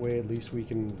 and that way at least we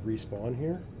can respawn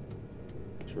here.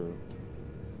 True.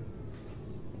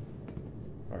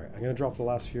 Alright, I'm gonna drop the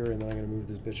last Fury and then I'm gonna move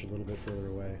this bitch a little bit further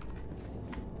away.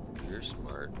 You're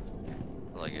smart.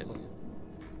 I like it.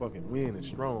 Fucking wind and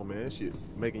strong, man. That shit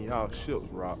making y'all ships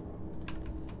rock.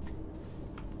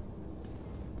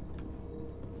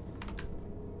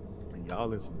 And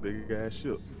y'all in some big ass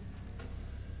ships.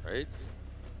 Right?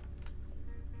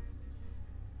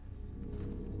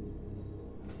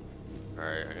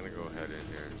 Alright, I'm gonna go ahead in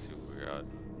here and see what we got.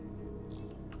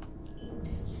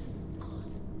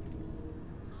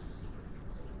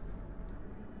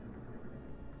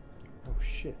 Oh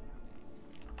shit.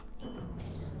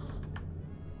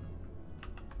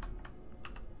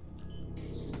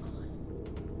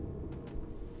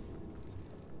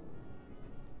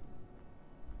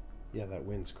 Yeah, that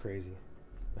wind's crazy.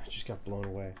 I just got blown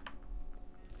away.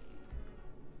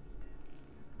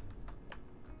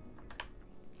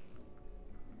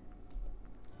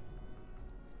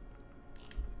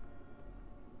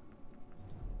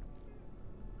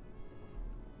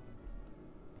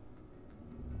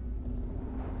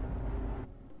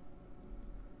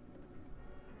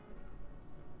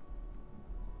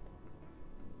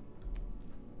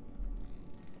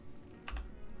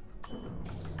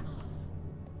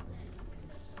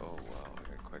 Oh wow, I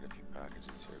got quite a few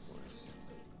packages here, boys.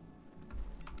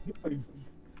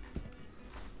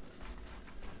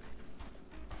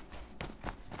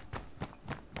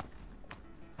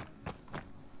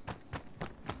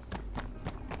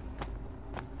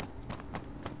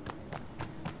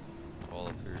 All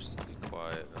appears to be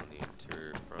quiet on the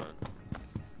interior front.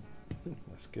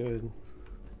 That's good.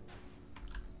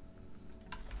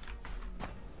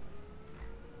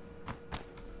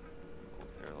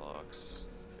 Both airlocks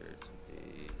appear to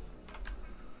be.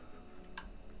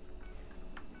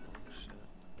 Oh shit.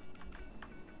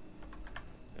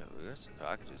 Yeah, we got some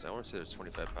packages. I want to say there's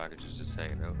 25 packages just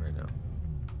hanging out right now.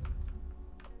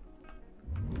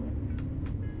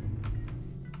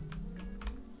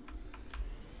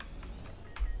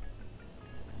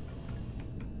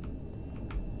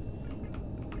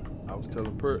 I was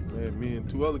telling Pert, man, me and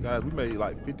two other guys, we made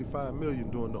like 55 million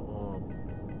doing the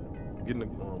getting the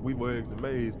Weevil eggs and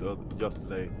maize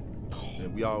yesterday,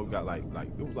 and we all got like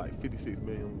it was like 56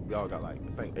 million. We all got like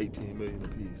I think 18 million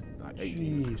apiece, like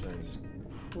 18. Jesus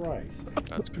Christ.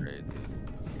 That's crazy.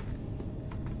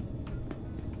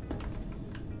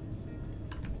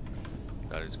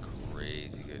 That is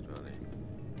crazy good money.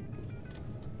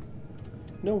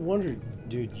 No wonder,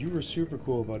 dude, you were super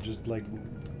cool about just like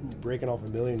breaking off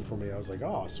 $1 million for me. I was like,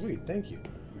 oh, sweet, thank you.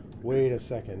 Wait a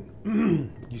second.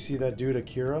 You see that dude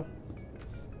Akira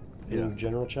in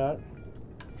general chat?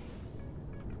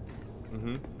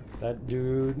 Mm-hmm. That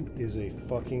dude is a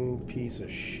fucking piece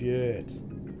of shit.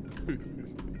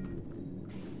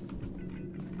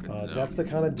 That's the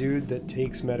kind of dude that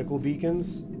takes medical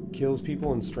beacons, kills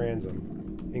people, and strands them.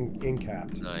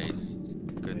 In-capped. Nice.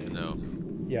 Good to know.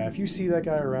 Yeah, if you see that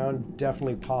guy around,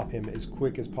 definitely pop him as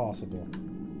quick as possible.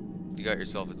 You got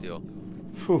yourself a deal.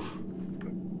 Whew.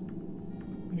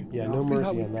 Yeah, Y'all no see mercy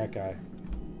how on that guy.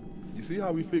 You see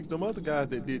how we fixed them other guys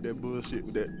that did that bullshit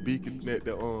with that beacon at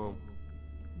the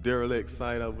derelict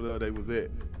site over there they was at,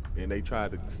 and they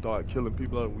tried to start killing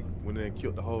people when they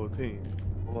killed the whole team.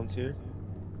 Someone's here.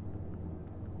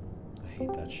 I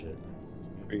hate that shit.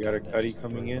 We got a That cutty just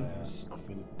coming burned in. my ass. I'm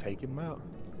finna take him out.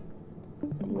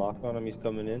 I'm locked on him. He's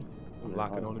coming in. I'm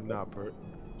locking on him now, Pert.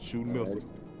 Shooting Alright.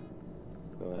 missiles.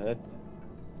 Go ahead.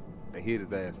 They hit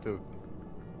his ass too.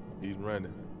 He's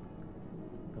running.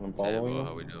 I'm Sam, following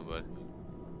how him. we doing, bud?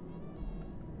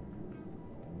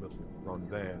 Missiles on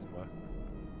his ass, boy.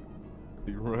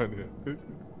 He running.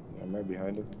 I'm right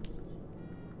behind him.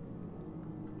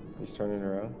 He's turning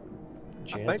around.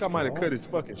 I think I might have cut his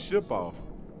fucking ship off.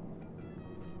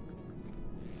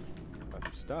 I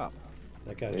should stop.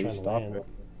 That guy's Yeah, trying he's to stopping. land.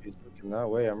 He's looking that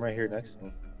way. I'm right here next to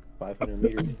him. 500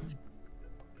 meters.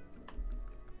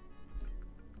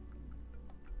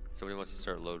 Somebody wants to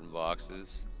start loading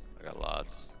boxes. I got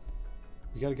lots.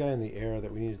 We got a guy in the air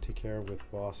that we need to take care of with,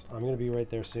 boss. I'm gonna be right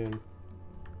there soon.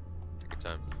 Take your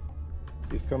time.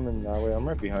 He's coming that way. I'm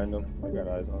right behind him. I got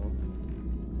eyes on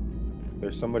him.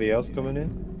 There's somebody else coming in.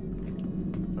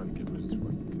 Trying to get rid of this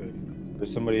fucking cutty.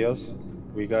 There's somebody else.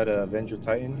 We got a Avenger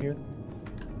Titan here.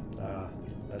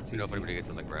 That's You know if easy. anybody gets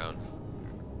on the ground.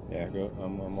 Yeah, go.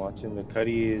 I'm watching. The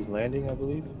Cuddy is landing, I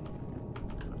believe.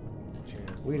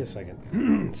 Chance. Wait a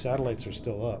second. Satellites are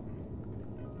still up.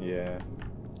 Yeah.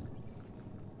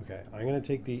 Okay, I'm gonna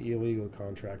take the illegal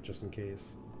contract just in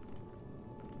case.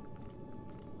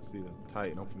 See the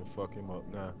Titan, I'm finna fuck him up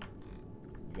now.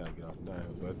 You gotta get off now,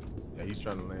 but yeah, he's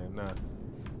trying to land now.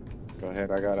 Go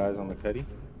ahead. I got eyes on the Cuddy.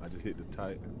 I just hit the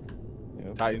Titan.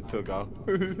 Yep. Titan took off.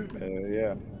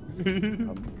 Yeah.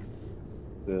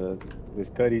 This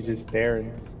Cuddy's just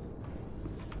staring.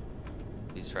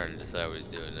 He's trying to decide what he's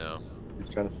doing now. He's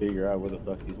trying to figure out where the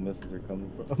fuck these missiles are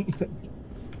coming from.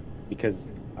 Because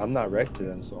I'm not wrecked to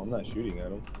them, so I'm not shooting at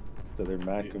them. So they're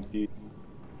mad confused.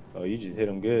 Oh, you just hit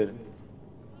him good.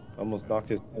 Almost knocked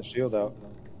his shield out.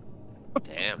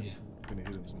 Damn. Gonna hit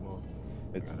him some more.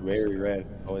 It's very red.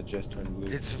 Oh, it just turned blue.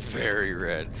 It's very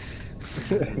red.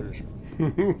 Pert,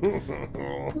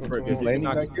 He's if you landing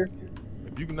knock- back here?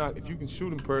 if you can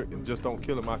shoot him, Pert, and just don't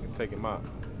kill him, I can take him out.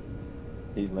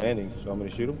 He's landing, so I'm gonna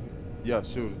shoot him. Yeah,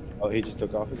 shoot him. Oh, he just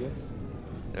took off again.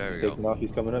 There He's we taking go. off.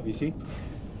 He's coming up. You see?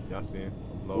 Yeah, I see him.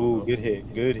 Ooh, good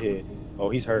hit. Good hit. Oh,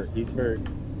 he's hurt. He's hurt.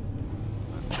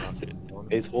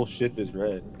 His whole ship is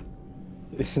red.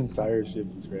 This entire ship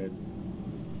is red.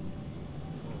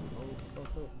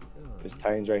 This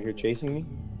Titan's right here chasing me.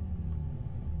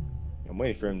 I'm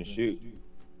waiting for him to shoot.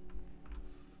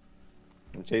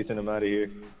 I'm chasing him out of here.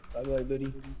 Bye bye,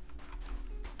 buddy.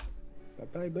 Bye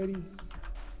bye, buddy.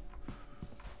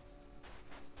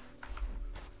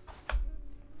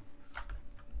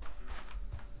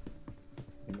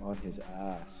 I'm on his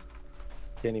ass.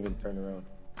 Can't even turn around.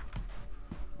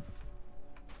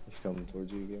 He's coming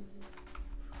towards you again.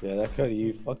 Yeah, that Cuddy,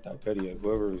 you fucked that Cuddy up.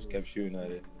 Whoever was kept shooting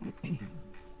at it.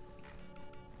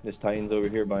 This Titan's over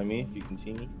here by me, if you can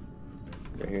see me.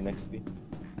 Right here next to me.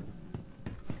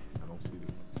 I don't see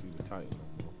the Titan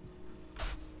no more.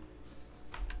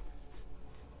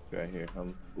 Right here.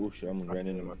 Oh shit, I'm gonna run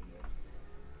into him.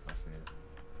 I see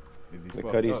him. Is he The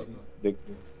fucked Cuddy's, up? the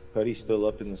Cuddy's still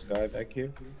up in the sky back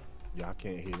here. Yeah, I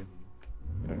can't hit him.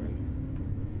 Alright.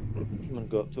 I'm gonna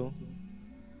go up to him.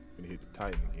 Gonna hit the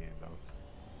Titan again, though.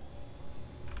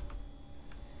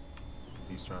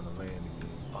 He's trying to land again.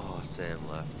 Oh, Sam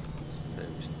left. So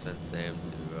we should send Sam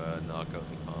to knock out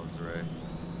the comms array.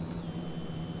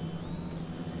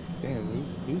 Damn,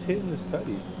 who's hitting this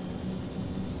Cuddy?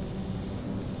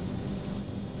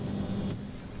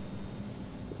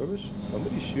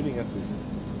 Somebody's shooting at this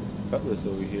cutlass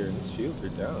over here, and its shields are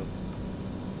down.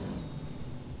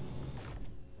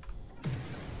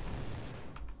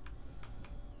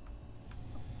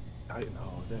 Titan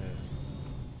all that.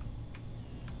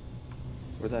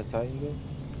 Where'd that Titan go?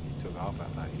 He took off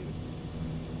after I hit him.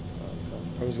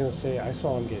 I was gonna say I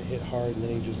saw him get hit hard and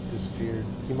then he just disappeared.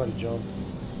 He might have jumped.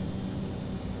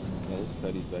 Yeah, this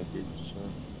Cuddy's back here just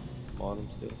chilling. I'm on him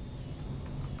still.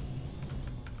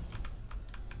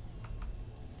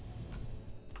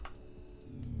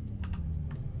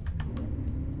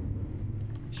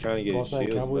 He's trying to get his Boss man,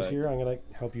 shields Cowboy's back. here. I'm gonna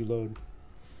help you load.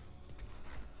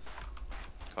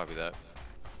 Copy that.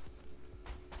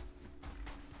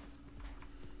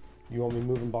 You want me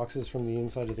moving boxes from the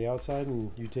inside to the outside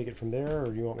and you take it from there,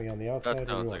 or you want me on the outside? That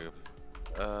sounds like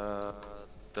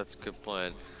that's a good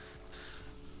plan.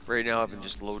 Right now, I've been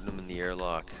just loading them in the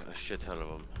airlock, a shit ton of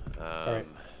them. Alright.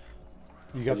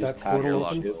 You got Just that tap portal your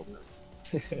open?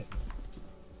 shield.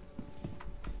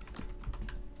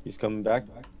 He's coming back.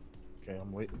 Okay,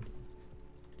 I'm waiting.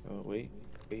 Oh wait,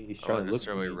 he's I'm trying not to look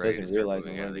for necessarily me. He ready to doesn't start realize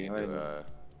I'm moving right anything behind into him.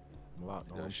 I'm locked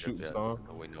you know, on. ship Shooting yet, some.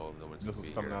 but we know no one's Missiles gonna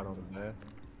be coming here. out on the dash.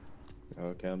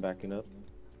 Okay, I'm backing up.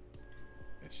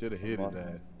 It should have hit his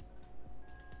ass.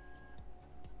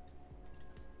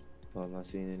 Well, I'm not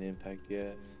seeing an impact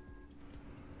yet.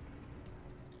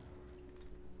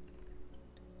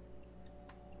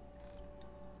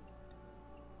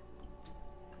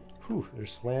 Whew, they're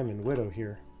slamming Widow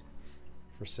here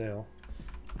for sale.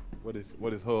 What is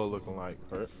Hull looking like,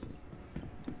 Kurt?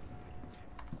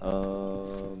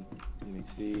 Let me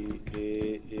see.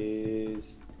 It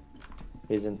is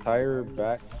his entire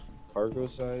back cargo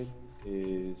side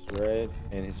is red,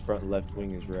 and his front left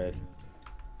wing is red.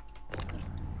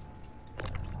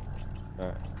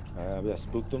 All right, I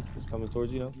spooked him. He's coming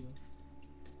towards you now.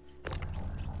 The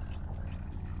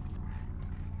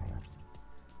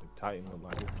Titan look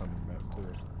like it's coming back too.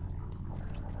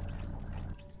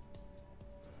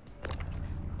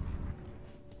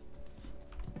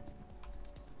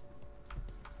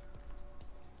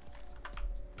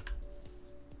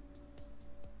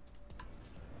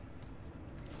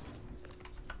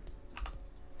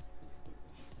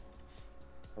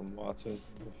 I'm watching.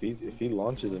 If he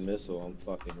launches a missile, I'm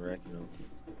fucking wrecking him.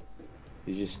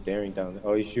 He's just staring down there.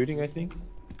 Oh, he's shooting, I think.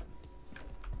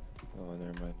 Oh,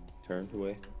 never mind. Turned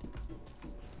away.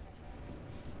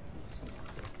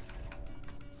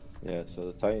 Yeah, so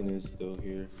the Titan is still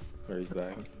here, or he's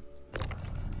back.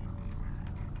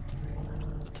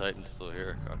 The Titan's still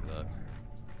here. Copy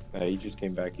that. He just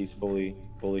came back. He's fully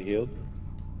healed.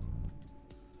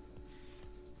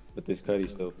 But this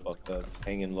Cuddy's still fucked up,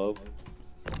 hanging low.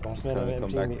 Boss He's man, I'm trying to come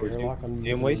emptying back the towards you. airlock. I'm See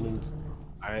him moving waste? in.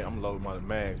 I'm loading my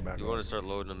mag back You up. want to start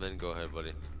loading them in? Go ahead,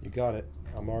 buddy. You got it.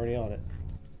 I'm already on it.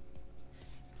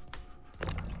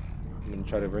 I'm gonna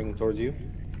try to bring him towards you.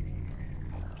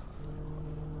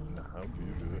 Nah, I'm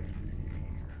good.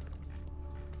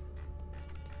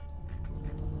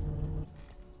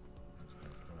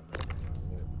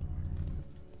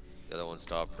 The other one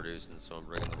stopped producing, so I'm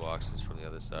bringing the boxes from the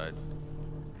other side.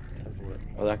 Time for it.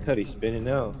 Oh, that Cuddy's spinning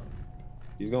now.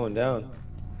 He's going down.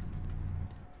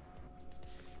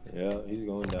 Yeah, he's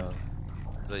going down.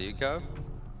 Is that you, Kev?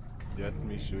 Yeah, that's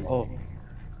me shooting. Oh,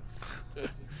 the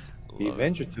Love it.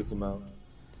 Avenger took him out.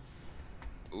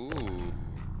 Ooh.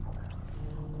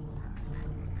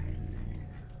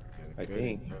 I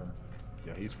think.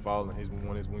 Yeah, he's falling.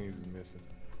 One of his wings is missing.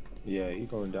 Yeah, he's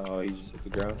going down. Oh, he just hit the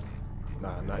ground.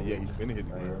 Nah, not yet. He's finna hit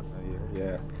the Not yet, ground. not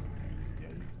yet. Yeah,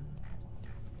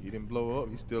 he didn't blow up.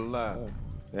 He's still alive.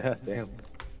 Yeah. Yeah, damn.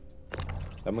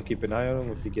 I'm gonna keep an eye on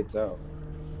him if he gets out.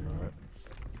 Alright,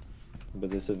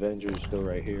 But this Avenger is still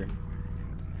right here.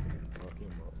 fuck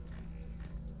him up.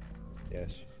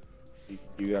 Yes.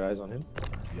 You got eyes on him?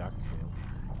 Yeah, I can see him.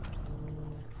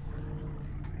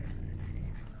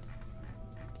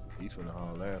 He's finna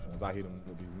haul ass once I hit him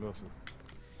with these missiles.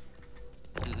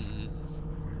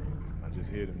 I just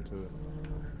hit him too.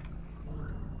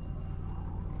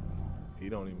 He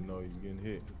don't even know he's getting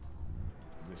hit.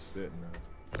 He's just sitting there.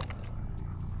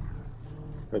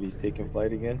 But he's taking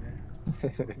flight again.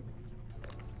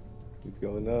 He's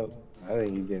going up. I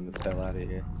think he's getting the hell out of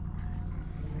here.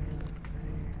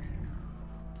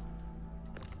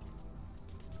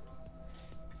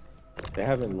 They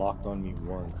haven't locked on me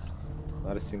once.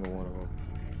 Not a single one of them.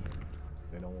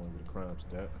 They don't want to get a crime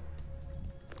stat.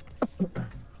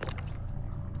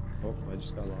 Oh, I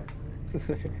just got locked.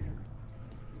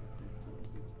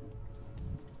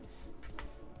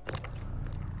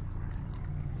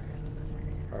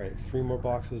 Alright, 3 more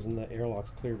boxes and the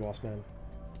airlock's clear, boss man.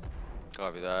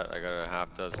 Copy that. I got a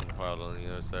half dozen piled on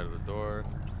the other side of the door.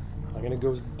 I'm gonna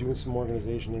go doing some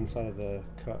organization inside of the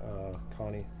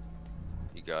Connie.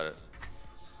 You got it.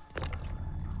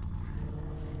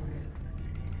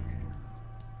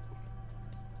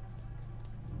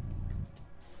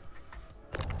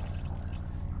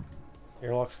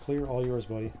 Airlock's clear, all yours,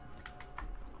 buddy.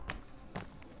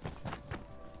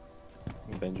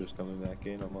 Avengers coming back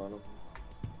in. I'm on him.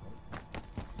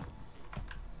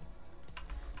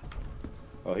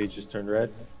 Oh, he just turned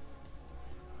red.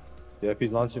 Yep,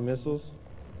 he's launching missiles.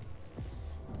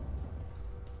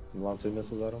 I'm launching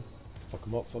missiles at him. Fuck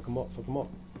him up, fuck him up, fuck him up.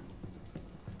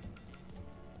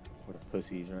 What a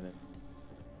pussy he's running.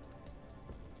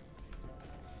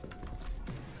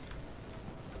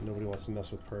 Nobody wants to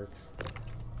mess with perks.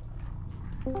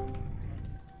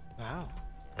 Wow.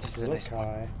 This is a Look, nice one.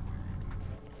 Kai.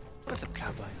 What's up,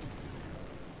 cowboy?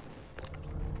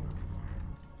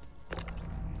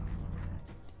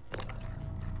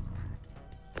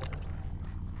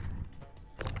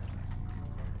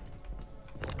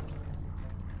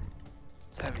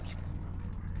 Savage.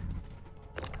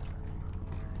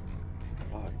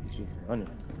 Oh, he's just running.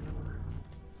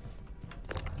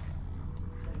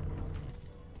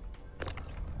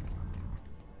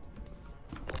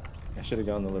 I should have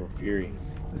gone the little Fury.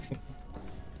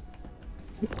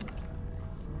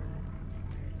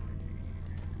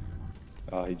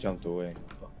 Oh, he jumped away.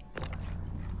 Fuck.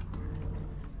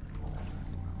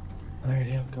 Alright,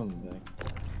 yeah, I'm coming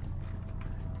back.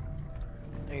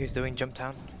 Are you doing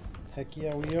Jumptown? Heck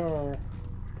yeah, we are.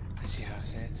 I see how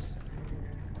it is.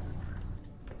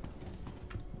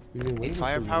 We've been waiting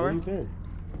firepower? for you. Where you been?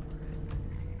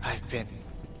 I've been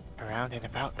around and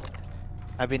about.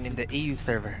 I've been in the EU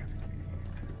server.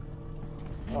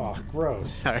 Oh,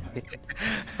 gross. Sorry.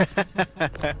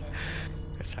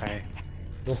 Sorry.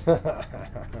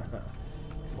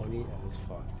 Funny as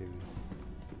fuck, dude.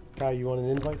 Kai, you want an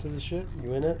invite to this shit?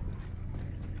 You in it?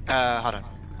 Hold on.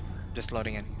 Just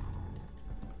loading in.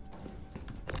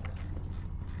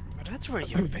 Oh, that's where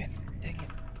you've been. Dang it.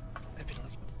 I've been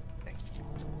looking. Thank you.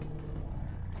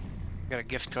 Got a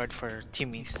gift card for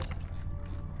Timmy's.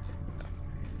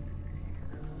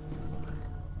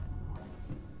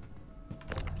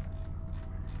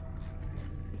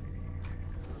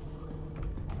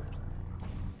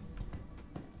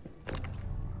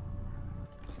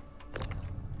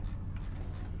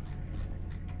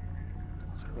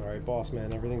 Alright, boss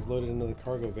man, everything's loaded into the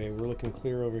cargo bay. We're looking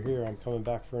clear over here. I'm coming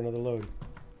back for another load.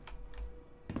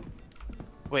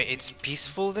 Wait, it's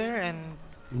peaceful there and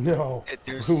No.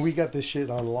 there's... We got this shit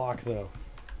on lock though.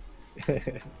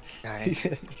 Nice.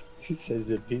 He says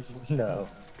it peaceful. No.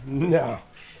 No.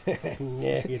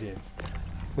 Negative.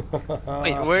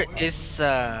 Wait, where is Oh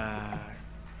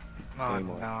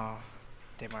Daymar. no.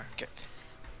 Daymar, okay.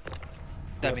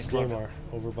 That means Lord. Daymar,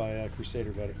 over by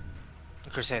Crusader, buddy.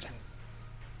 Crusade.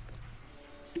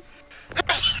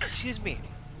 Excuse me.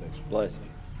 Bless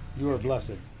you. You are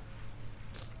blessed.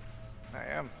 I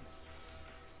am.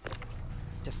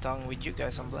 Just talking with you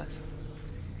guys, I'm blessed.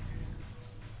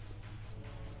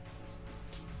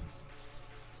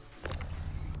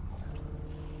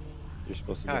 You're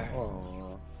supposed to go. Alright.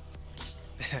 Oh.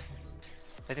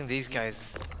 I think these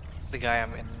guys, the guy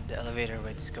I'm in the elevator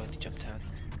with is going to Jumptown.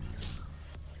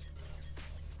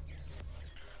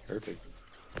 Perfect.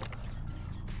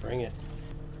 Bring it.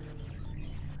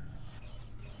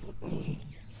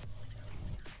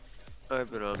 I've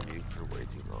been on mute for way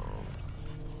too long.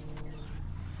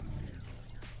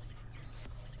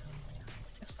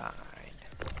 It's fine.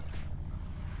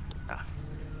 Ah,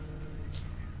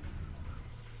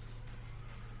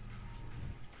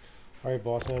 Alright,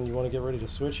 boss man, you want to get ready to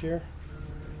switch here?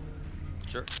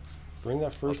 Sure. Bring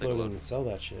that first take a load in look. and sell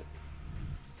that shit.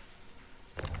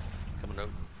 Coming out.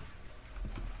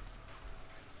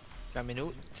 got me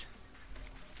note.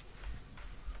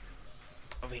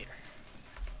 Over here.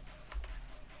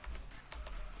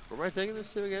 Where am I taking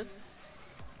this to again?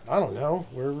 I don't know.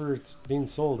 Wherever it's being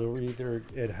sold, over either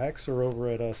at Hex or over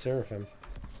at Seraphim.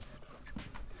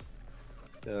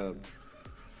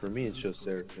 For me, it shows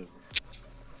Seraphim.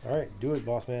 Alright, do it,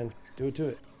 boss man. Do it to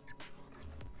it.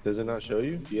 Does it not show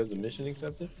you? Do you have the mission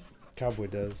accepted? Cowboy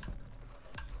does.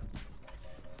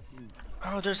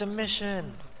 Oh, there's a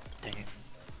mission! Dang it.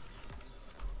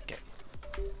 Okay.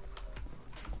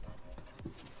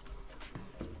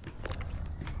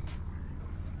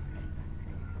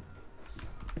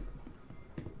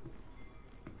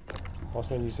 Boss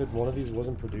man, you said one of these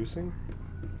wasn't producing?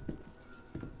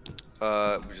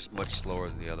 We're just much slower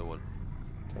than the other one.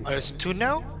 Oh, there's two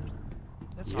now?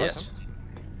 That's Yes. awesome.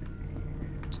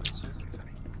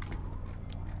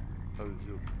 Oh,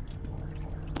 you.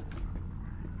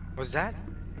 What's that?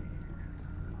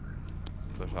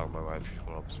 I was talking to my wife. She's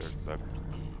going upstairs. Back.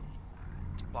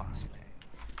 Boss.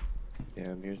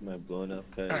 Damn, here's my blown up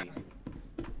cutty.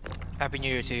 Happy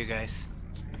New Year to you guys.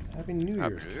 Happy New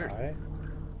Happy Year's, New Year. Kai.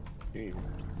 Here.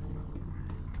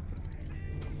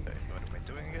 What am I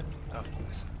doing again? Oh,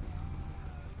 nice.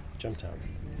 Jumptown.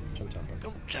 Jumptown.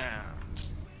 Jumptown.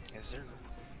 Yes, sir.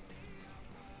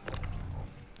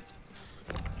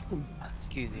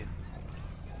 Excuse you.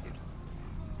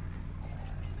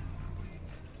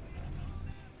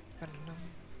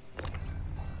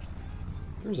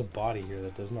 There's a body here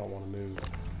that does not want to move.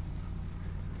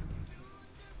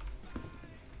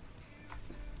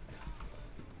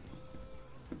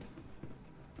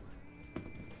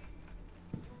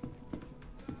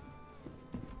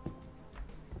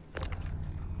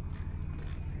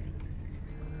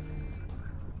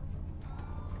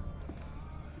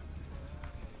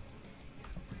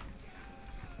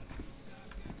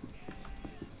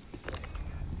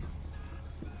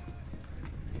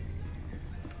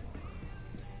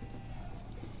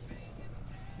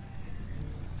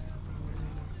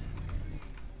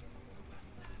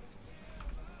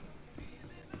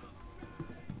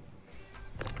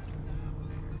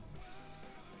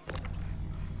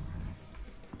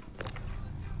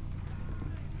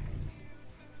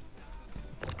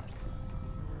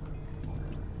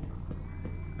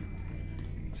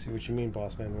 See what you mean,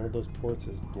 boss man. One of those ports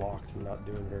is blocked and not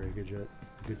doing a very good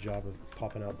job of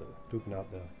pooping out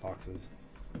the boxes.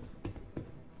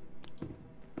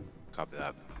 Copy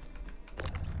that.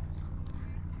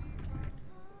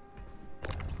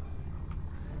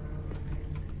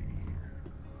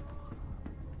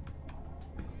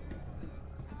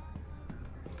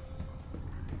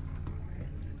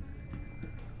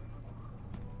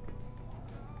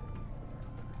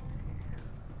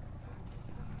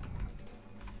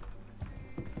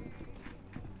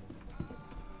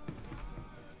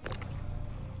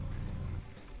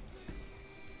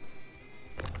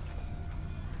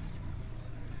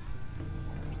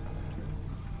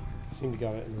 Seemed to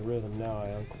got it in a rhythm now. I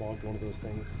unclogged one of those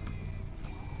things.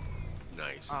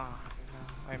 Nice. Ah, no,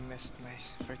 I missed my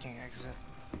freaking exit.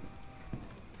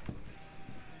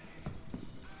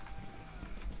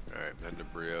 Alright, heading to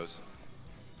Brios.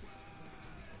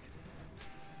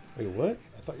 Wait, what?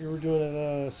 I thought you were doing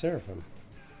it at Seraphim.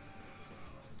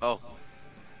 Oh.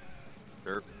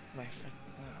 Derp. My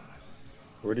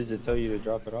Where does it tell you to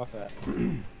drop it off at?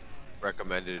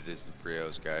 Recommended is the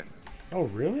Brios guy. Oh,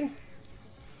 really?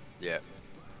 Yeah.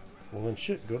 Well then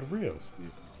shit, go to Rios.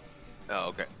 Oh,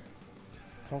 okay.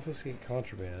 Confiscate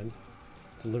contraband.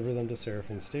 Deliver them to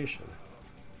Seraphim Station.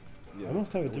 Yeah, I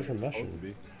must have a that's where different it's supposed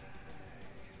mission.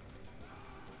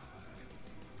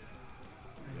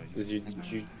 to be.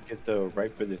 Did you get the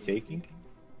right for the taking?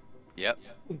 Yep.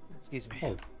 Excuse me.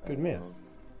 Oh, good man.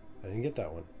 I didn't get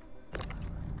that one.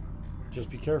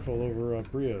 Just be careful over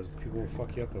Brios. The people will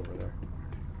fuck you up over there.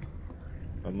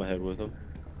 I'm ahead with them.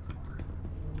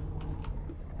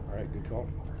 Alright, good call.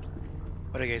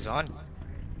 What are you guys on?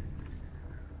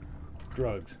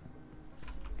 Drugs.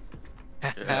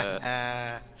 Nice.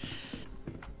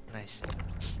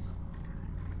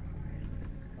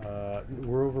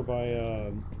 We're over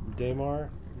by Daymar,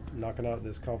 knocking out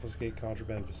this confiscate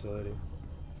contraband facility.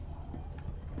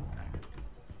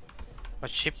 What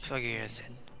ship are you guys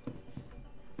in?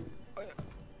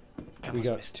 I We almost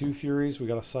got missed. 2 Furies, we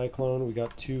got a Cyclone, we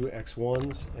got 2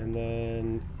 X1s, and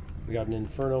then we got an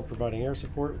Inferno providing air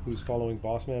support who's following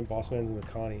Bossman. Bossman's in the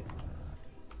Connie.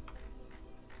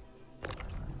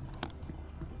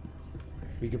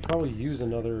 We could probably use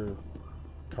another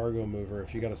cargo mover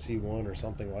if you got a C1 or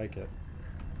something like it.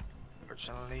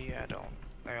 Fortunately, I don't.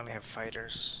 I only have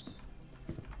fighters.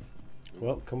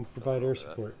 Well, come provide air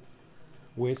support.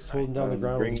 Waste's holding down the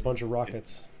ground bring- with a bunch of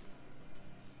rockets.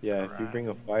 Yeah, if you bring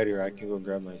a fighter, I can go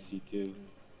grab my C2.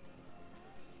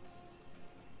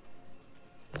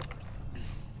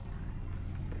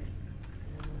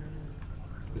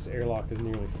 This airlock is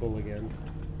nearly full again.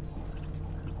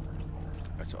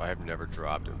 So I have never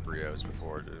dropped at Brios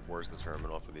before. Where's the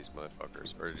terminal for these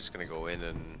motherfuckers? Or are you just gonna go in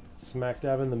and... Smack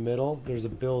dab in the middle, there's a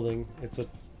building. It's a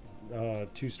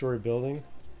 2-story building.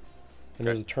 And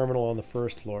there's a terminal on the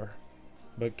 1st floor.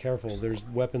 But careful, there's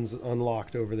weapons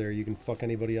unlocked over there. You can fuck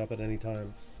anybody up at any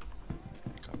time.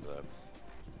 Copy that.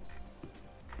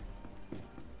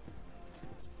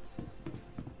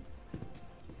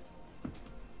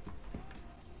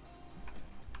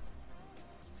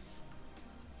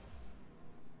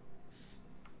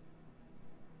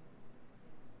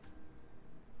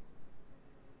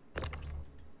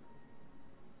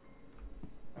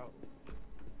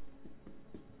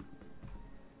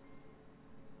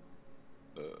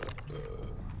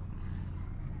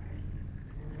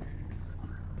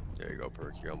 There you go,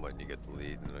 Perky. I'm letting you get the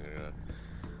lead, and I'm gonna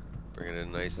bring it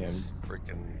in nice and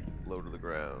freaking low to the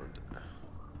ground.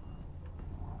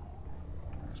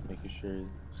 Just making sure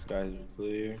skies are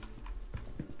clear.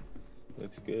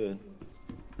 Looks good.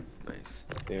 Nice.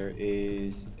 There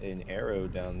is an arrow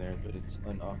down there, but it's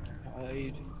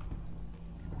unoccupied.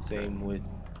 Same with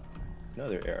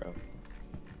another arrow.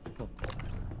 Huh.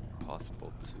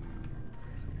 Possible 2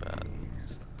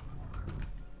 combatants.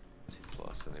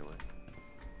 2+ anyway.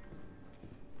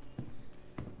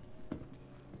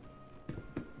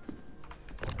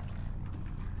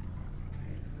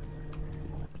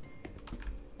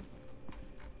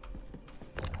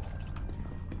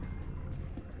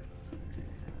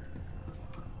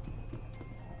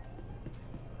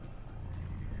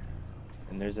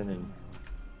 And there's an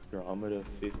Andromeda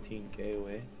 15K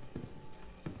away.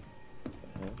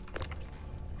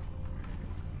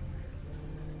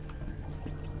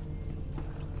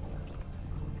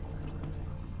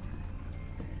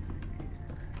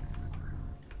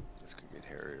 This could get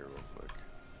hairier real quick.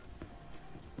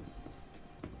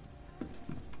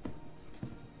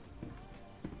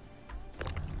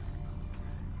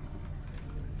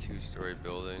 Two-story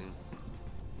building.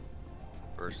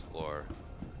 First floor.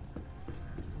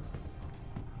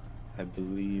 I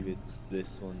believe it's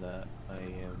this one that I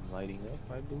am lighting up,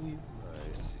 I believe.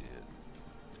 I see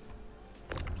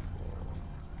it.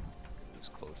 As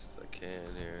close as I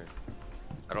can here.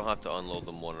 I don't have to unload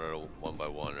them one by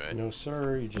one, right? No,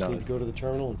 sir. You just No. need to go to the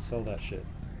terminal and sell that shit.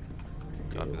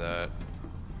 Copy that.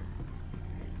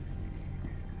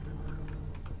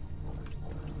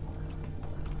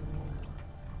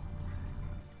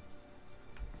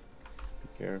 Be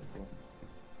careful.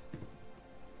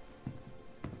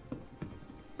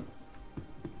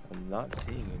 I'm not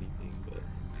seeing anything, but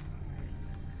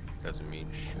Doesn't mean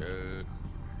shit.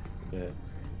 yeah.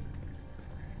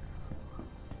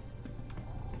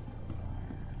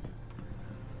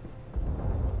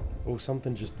 Oh,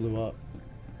 something just blew up.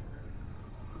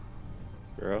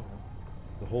 Bro,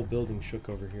 The whole building shook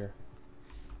over here.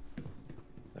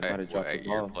 I might have dropped At the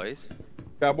your bomb. place?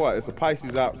 Cowboy, it's a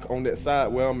Pisces out on that side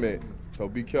where I'm at, so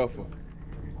be careful.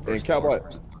 And First Cowboy,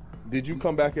 floor. did you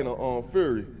come back in a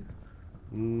Fury?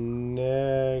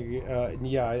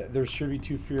 Yeah, there should be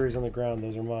 2 Furies on the ground.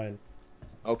 Those are mine.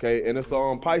 Okay, and it's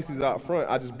Pisces out front.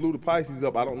 I just blew the Pisces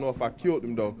up. I don't know if I killed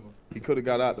him though. He could have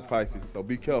got out the Pisces, so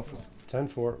be careful.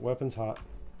 10-4. Weapons hot.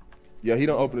 Yeah, he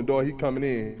don't open the door. He coming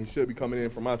in. He should be coming in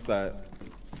from my side.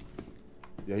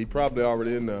 Yeah, he probably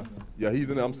already in there. Yeah, he's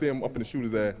in there. I'm seeing him up in the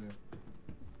shooter's ass.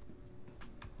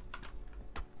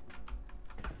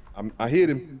 I hit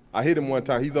him. I hit him one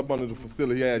time. He's up under the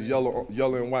facility. He has yellow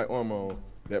and white armor on.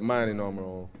 That mining armor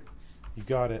on. You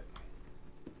got it.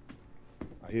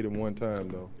 I hit him one time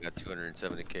though. Got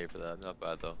 270K for that. Not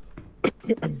bad though.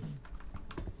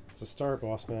 It's a start,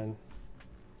 boss man.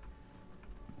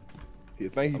 I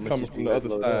think he's How much coming did from you the guys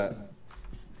other load side. up?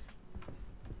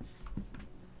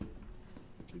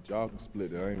 Shit, y'all can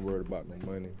split it. I ain't worried about no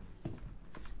money.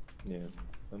 Yeah,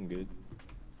 I'm good.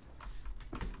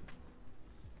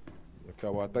 Okay,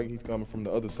 well, I think he's coming from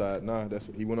the other side. Nah, that's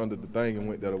what he went under the thing and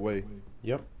went that away.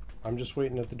 Yep. I'm just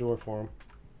waiting at the door for him.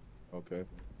 Okay.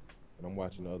 And I'm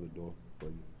watching the other door for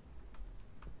you.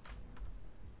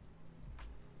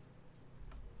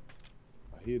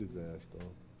 I hit his ass though.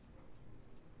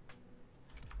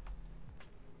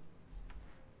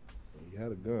 He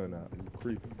had a gun out. He was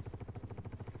creeping.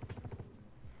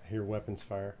 I hear weapons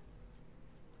fire.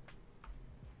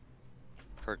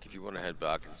 Kirk, if you want to head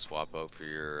back and swap out for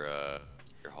your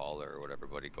hauler or whatever,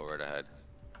 buddy, go right ahead.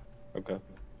 Okay.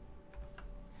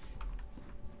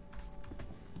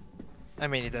 I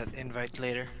may need that invite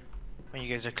later when you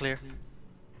guys are clear.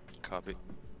 Copy.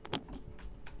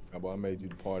 How about I made you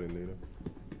the party leader?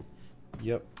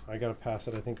 Yep. I gotta pass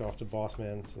it, I think, off to boss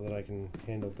man so that I can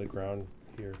handle the ground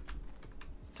here.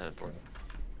 10-4.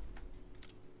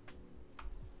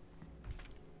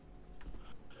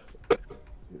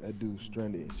 That dude's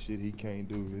stranded. Shit he can't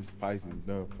do. His Pisces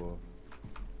done for.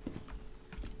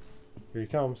 Here he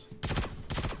comes.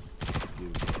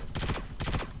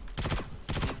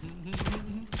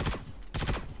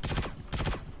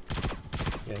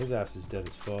 Yeah, his ass is dead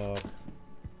as fuck.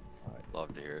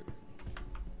 Love to hear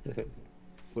it.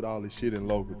 Put all this shit in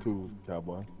local too,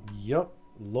 cowboy. Yup.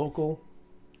 Local.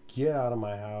 Get out of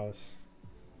my house.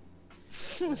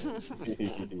 Nice.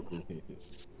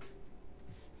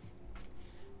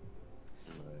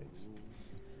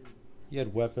 You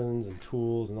had weapons and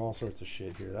tools and all sorts of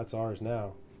shit here. That's ours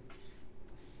now.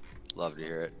 Love to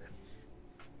hear it.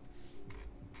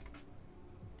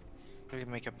 We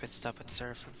make a pit stop at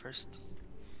Seraphim first.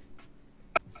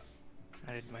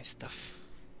 I did my stuff.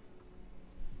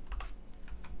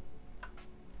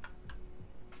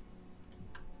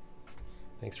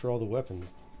 Thanks for all the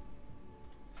weapons.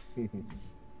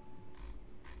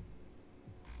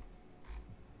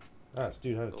 Ah, this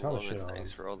dude had a Go ton of along shit and on him.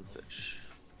 thanks for all the fish.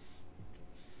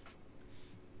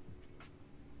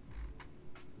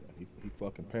 Yeah, he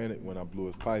fucking panicked when I blew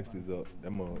his Pisces up.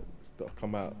 That mother stuff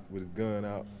come out with his gun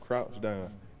out, crouched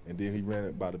down, and then he ran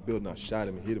up by the building. I shot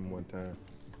him and hit him one time.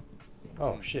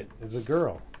 Oh shit, it's a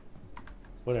girl.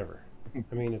 Whatever.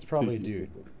 I mean, it's probably a dude,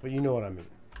 but you know what I mean.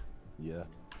 Yeah.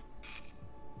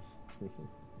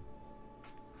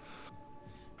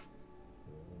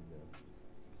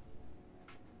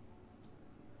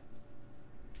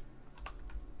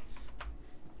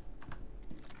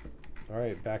 All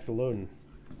right, back to loading.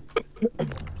 Thought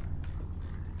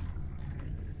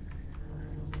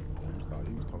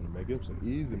he was coming to make him some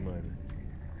easy money.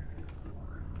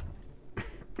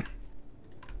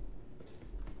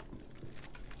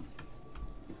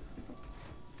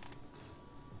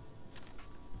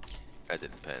 That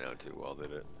didn't pan out too well,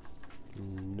 did it?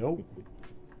 Nope.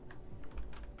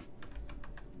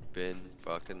 Been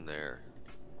fucking there.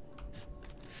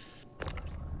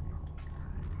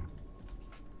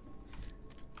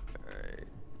 Alright.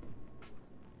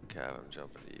 Cav, I'm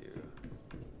jumping to you.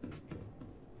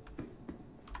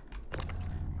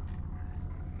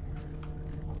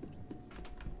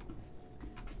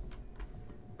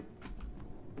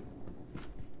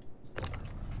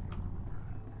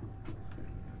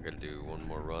 I gotta do one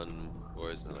more run,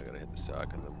 boys, and then I gotta hit the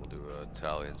sack, and then we'll do a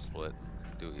tally and split.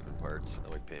 Do even parts. I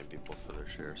like paying people for their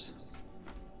shares.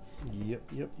 Yep.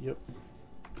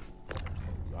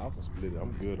 I can split it.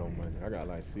 I'm good on money. I got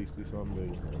like 60-something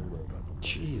million. I ain't worried about that.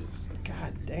 Jesus.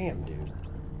 God damn, dude.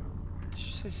 Did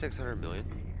you say 600 million?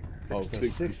 Oh, No, 60,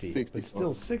 60, but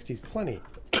still 60's plenty.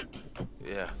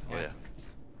 Yeah, oh yeah.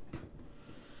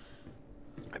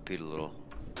 I peed a little.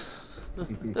 I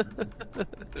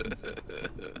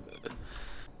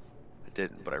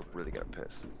didn't, but I really got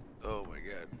pissed. Oh my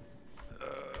god.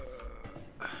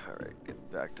 Alright,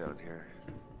 get back down here.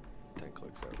 10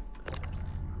 clicks out.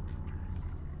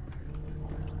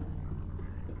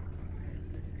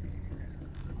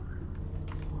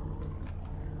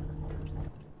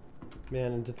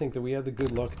 Man, and to think that we had the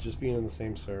good luck of just being in the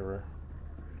same server.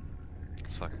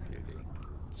 It's fucking beauty.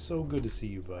 It's so good to see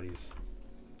you, buddies.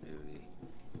 Beauty.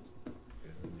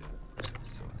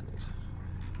 So good.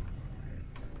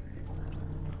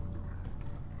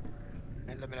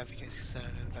 And let me know if you guys send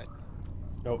an invite.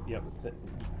 Oh, yep.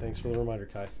 Thanks for the reminder,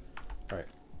 Kai. All right.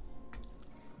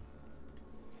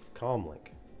 Comlink.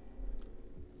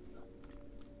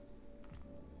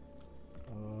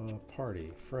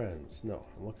 Party, friends. No,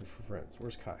 I'm looking for friends.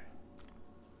 Where's Kai?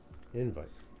 Invite.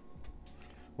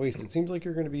 Waste, it seems like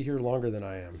you're going to be here longer than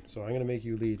I am, so I'm going to make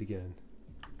you lead again.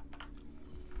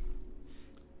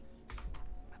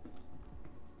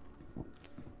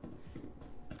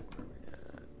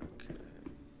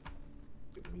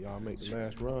 When y'all make the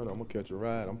last run, I'm gonna catch a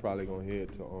ride. I'm probably gonna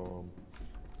head to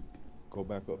go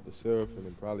back up to Seraphim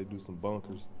and probably do some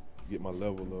bunkers, get my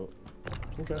level up.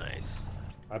 Okay. Nice.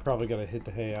 I probably got to hit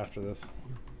the hay after this.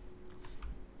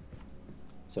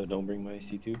 So don't bring my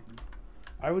C2?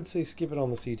 I would say skip it on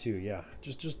the C2, yeah.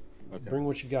 Just Okay. bring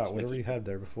what you got, Just whatever making you had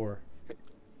there before.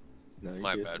 No, you're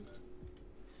My good. bad.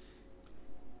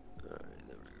 Alright,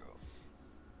 there we go.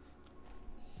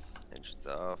 Engines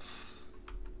off.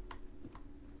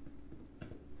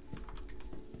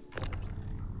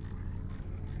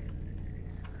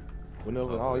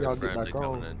 Whenever Oh, all we got y'all a get friendly back coming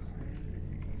on, in.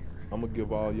 I'm gonna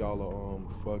give all y'all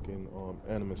a fucking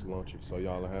Animus launcher, so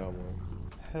y'all will have one.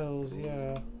 Hells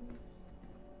yeah.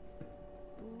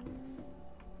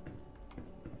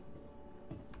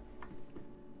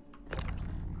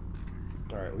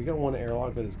 Alright, we got one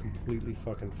airlock that is completely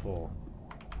fucking full.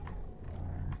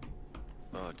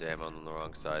 Oh damn, I'm on the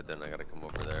wrong side then, I gotta come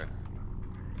over there.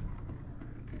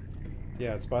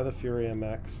 Yeah, it's by the Fury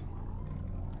MX.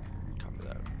 Copy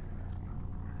that.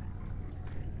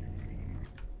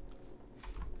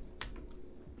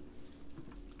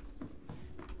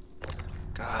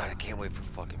 God, I can't wait for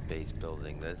fucking base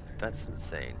building. That's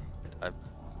insane.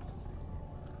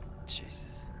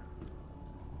 Jesus.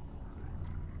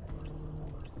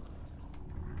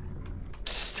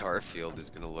 Starfield is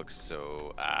gonna look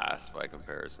so ass by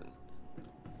comparison.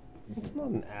 It's not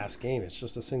an ass game, it's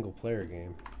just a single player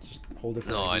game. It's just a whole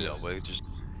different No, I idea. know, but it just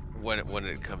when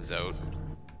it comes out,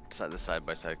 the side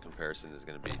by side comparison is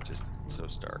gonna be just so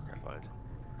stark. I find.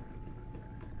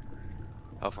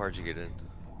 How far did you get in?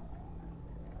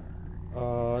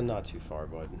 Not too far,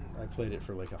 bud. I played it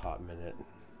for like a hot minute,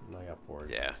 and I got bored.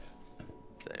 Yeah,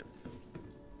 same.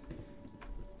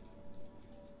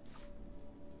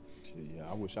 Shit, yeah,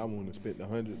 I wish I wouldn't have spent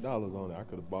 $100 on it. I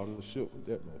could have bought a ship with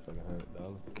that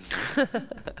motherfucking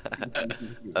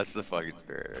 $100. That's the fucking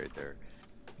spirit right there.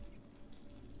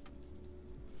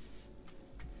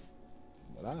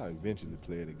 But I eventually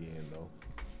play it again though.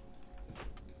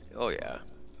 Oh yeah.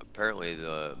 Apparently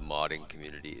the modding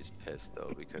community is pissed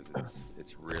though because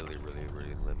it's really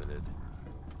limited.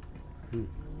 Hmm.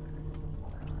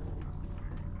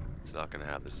 It's not gonna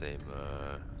have the same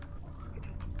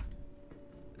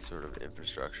sort of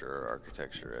infrastructure or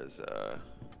architecture as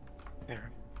Yeah.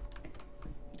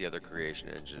 the other creation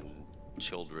engine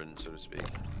children, so to speak.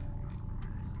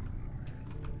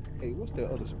 Hey, what's that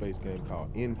other space game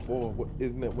called? N4? What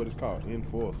isn't that what it's called?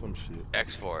 N4 or some shit.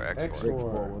 X4.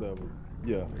 X4, whatever.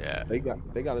 Yeah. Yeah. They got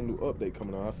a new update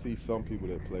coming out. I see some people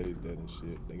that plays that and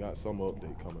shit. They got some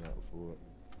update coming out for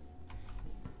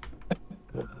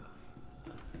it.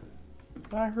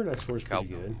 I heard X4's pretty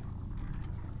good.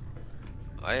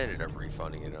 I ended up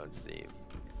refunding it on Steam.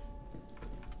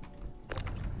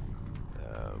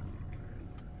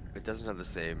 It doesn't have the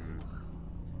same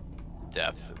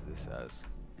depth that this has.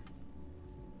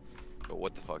 But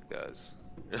what the fuck does?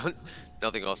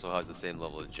 Nothing also has the same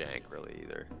level of jank really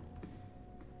either.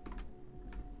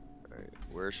 Alright,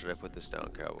 where should I put this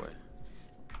down, Cowboy?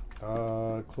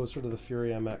 Closer to the Fury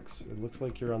MX. It looks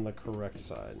like you're on the correct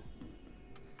side.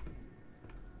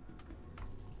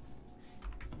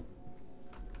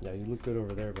 Yeah, you look good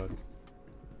over there, bud.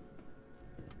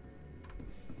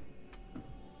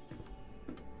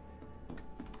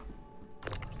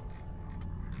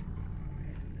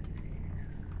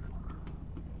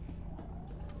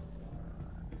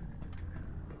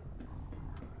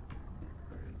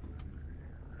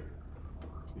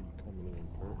 See you coming in,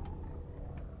 Perk.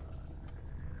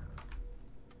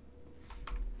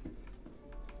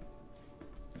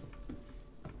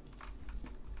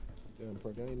 Damn,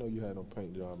 Perk, I didn't know you had no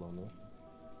paint job on there.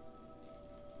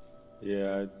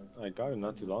 Yeah, I got it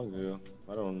not too long ago.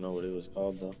 I don't know what it was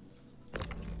called though.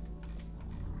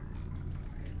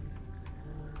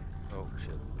 Oh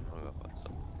shit, hung up on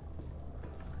something.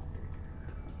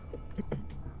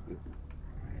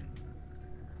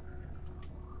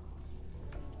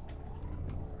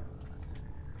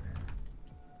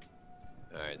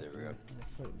 Alright, there we go.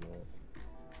 Paint job.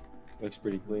 Looks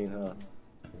pretty clean, huh?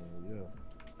 Yeah.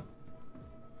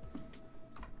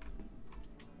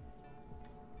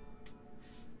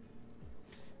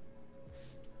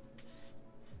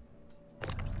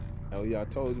 Oh yeah, I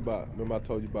told you about. Remember I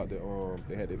told you about the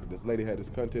they had this lady had this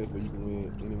contest where you can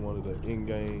win any one of the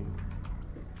in-game.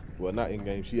 Well, not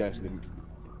in-game. She actually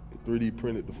 3D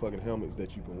printed the fucking helmets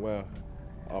that you can wear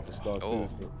off of Star Oh.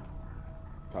 Citizen.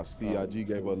 Cause CIG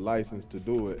gave her a license to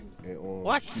do it, and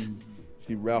What?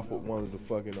 she raffled one of the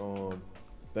fucking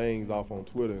things off on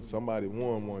Twitter. And somebody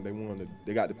won one.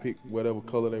 They got to pick whatever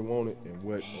color they wanted and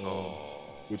what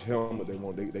which helmet they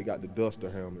want. They got the Duster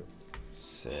helmet.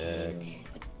 Sick.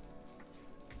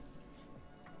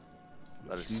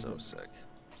 That is so sick.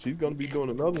 She's gonna be doing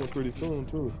another one pretty soon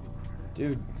too.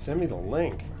 Dude, send me the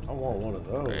link. I want one of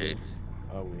those. Right.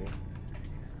 I will.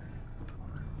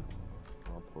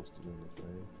 I'll post it in the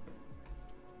thing.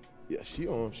 Yeah, she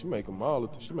make them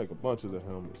all. She make a bunch of the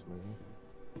helmets, man.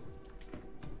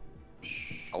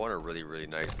 I want a really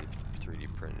nicely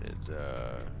 3D printed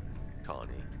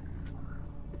Connie.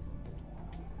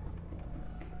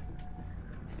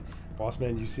 Boss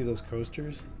man, you see those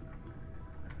coasters?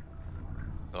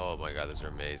 Oh my god, those are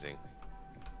amazing.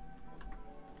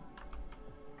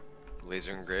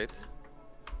 Laser engraved?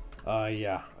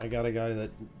 Yeah. I got a guy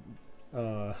that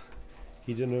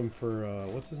he did them for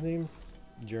what's his name?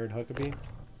 Jared Huckabee.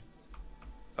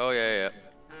 Oh yeah.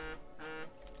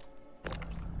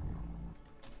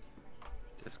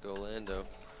 Disco Lando.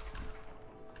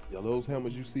 Yeah, those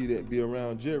helmets you see that be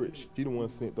around Jared, she the one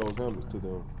sent those helmets to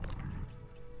them.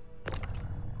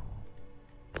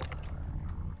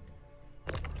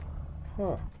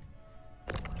 Huh.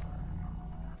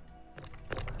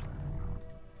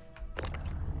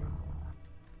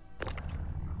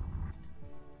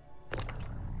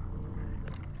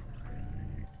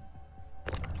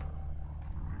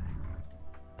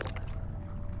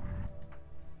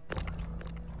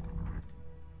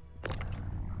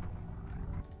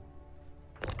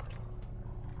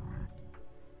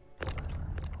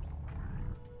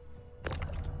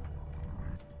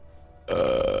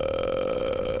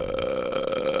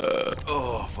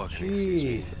 Oh fucking excuse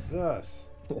me. Jesus.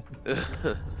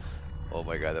 Oh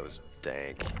my god, that was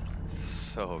dank.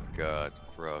 So god,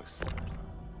 gross.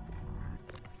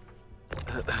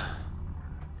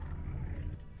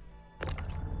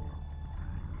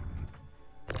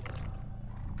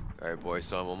 Alright boys,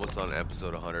 so I'm almost on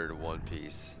episode 100 of One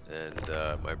Piece,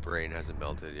 and my brain hasn't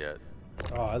melted yet.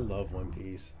 Oh, I love One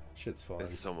Piece. Shit's fun.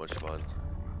 It's so much fun.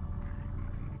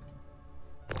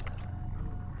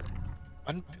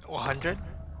 100?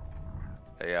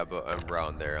 Yeah, but I'm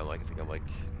around there. I think I'm like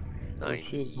Oh 9.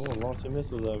 shit, someone launching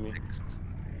missiles at me.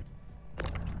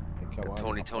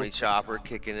 Tony Chopper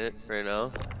kicking it right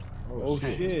now. Oh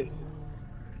shit.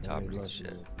 Chopper's the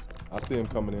shit. I see him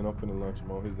coming in. I'm finna lunch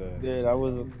him on his ass. Dude, I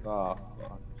was. Ah,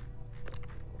 fuck.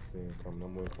 I see him coming.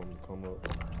 I'm waiting for him to come up.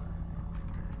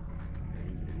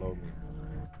 He's below me.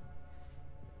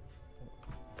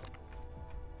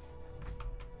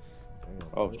 Damn,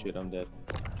 Oh bro. shit, I'm dead.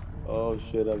 Oh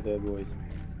shit, I'm dead, boys.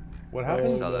 What I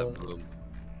happened? saw that boom.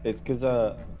 It's cause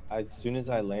as soon as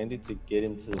I landed to get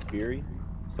into the Fury,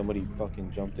 somebody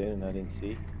fucking jumped in and I didn't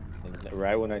see. And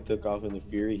right when I took off in the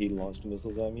Fury, he launched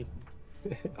missiles at me.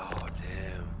 Oh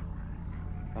damn.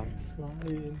 I'm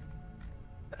flying.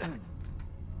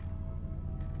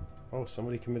 Oh,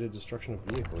 somebody committed destruction of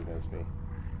vehicle against me.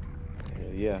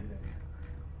 Hell yeah.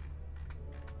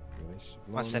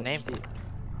 What's the name?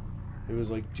 It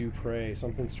was like Dupre.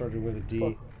 Something started with a D.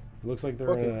 Fuck. It looks like they're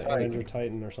Fucking in a Titan. Avenger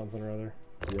Titan or something or other.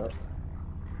 Yep.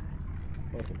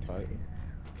 Fucking Titan.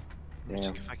 Damn.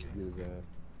 Check if I can. Get his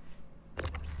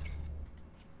ass.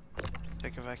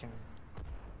 Check if I can.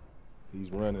 He's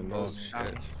running now. Oh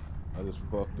shit. I just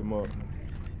fucked him up.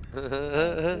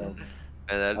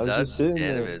 And that, I was that's just sitting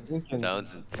there animate. thinking,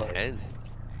 Sounds intense.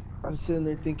 I'm sitting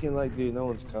there thinking like, dude, no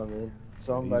one's coming.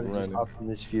 So I'm He's about to just running. hop in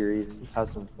this Fury, have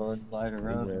some fun, flying He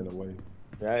around. ran away.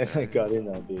 Right? I got in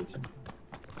that bitch.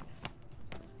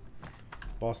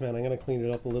 Boss man, I'm gonna clean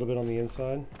it up a little bit on the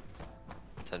inside.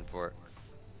 10 for it.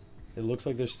 It looks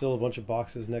like there's still a bunch of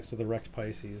boxes next to the wrecked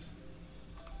Pisces.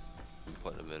 I'm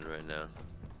putting them in right now.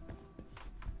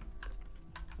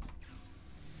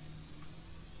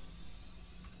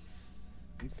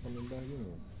 He's coming back in.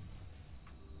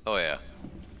 Oh yeah.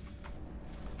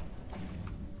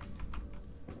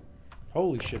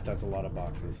 Holy shit, that's a lot of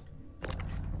boxes.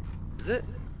 Is it?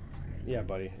 Yeah,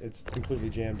 buddy. It's completely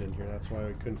jammed in here. That's why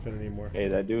we couldn't fit anymore. Hey,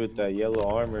 that dude with that yellow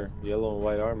armor, yellow and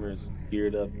white armor is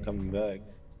geared up, coming back.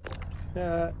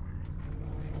 Yeah.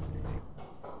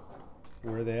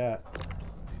 Where are they at?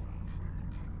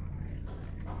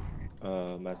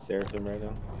 At Seraphim right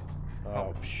now.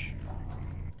 Oh, psh.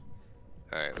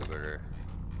 Alright, we better.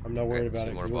 I'm not worried Okay, about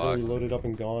two it more because we're going to be boxes. loaded up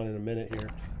and gone in a minute here.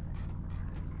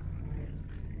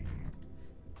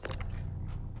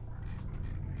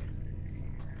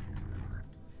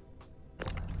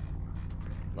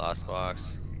 Last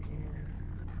box.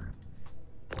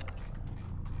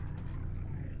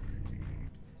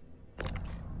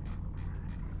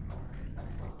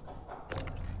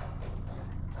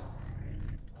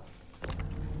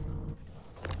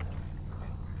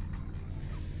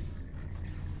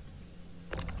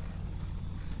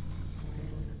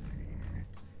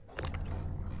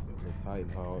 Titan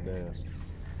hauled ass.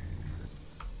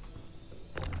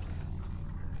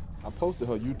 I posted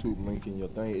her YouTube link in your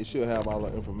thing. It should have all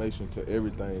the information to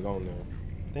everything on there.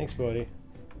 Thanks, buddy.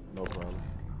 No problem.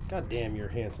 God damn, you're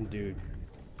a handsome dude.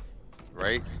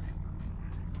 Right?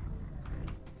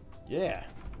 Yeah.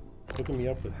 Hooking me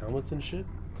up with helmets and shit?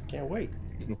 Can't wait.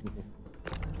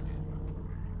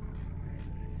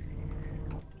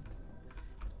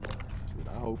 Shit,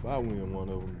 I hope I win one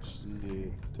of them.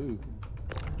 Shit, too.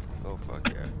 Oh fuck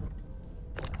yeah.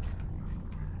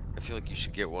 I feel like you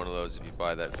should get one of those if you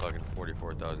buy that fucking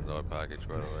 $44,000 package,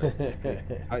 by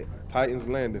the way. Titan's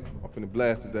landing. I'm finna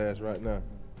blast his ass right now.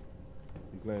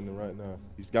 He's landing right now.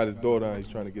 He's got his door down. He's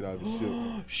trying to get out of the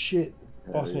ship. Shit.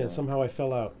 Boss man, yeah. somehow I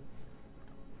fell out.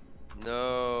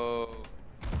 No.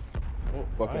 Oh,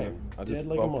 Fucking I him. am I dead just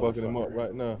like a I'm fucking him up motherfucker.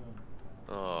 right now.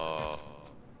 Oh.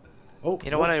 Oh,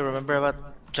 You know what I remember about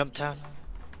Jumptown?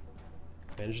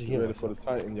 Managed to Get heal ready for myself. the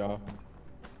Titan, y'all.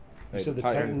 You Hey, said the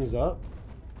Titan's up?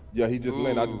 Yeah, he just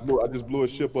landed. Ooh. I just blew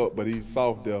his ship up, but he's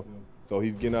soft there, so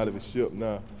he's getting out of his ship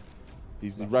now.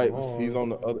 He's Not right. for long. He's on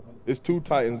the other. It's two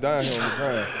Titans down here on the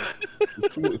ground.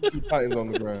 It's two Titans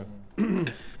on the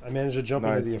ground. I managed to jump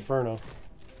Nice. into the Inferno.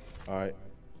 All right.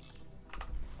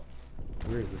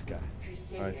 Where is this guy?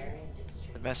 Nice.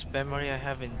 The best memory I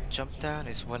have in Jumptown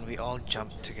is when we all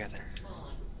jumped together.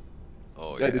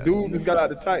 Oh Yeah, yeah. the dude just got out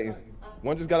the Titan.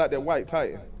 One just got out that white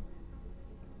Titan.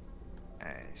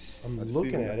 Nice. I'm I just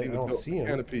looking seen- at it. I seen don't the see him.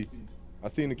 Canopy. I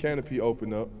seen the canopy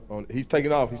open up. He's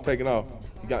taking off. He's taking off.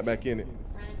 He got back in it.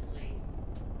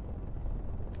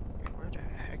 Where the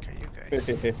heck are you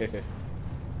guys?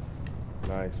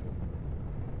 Nice one.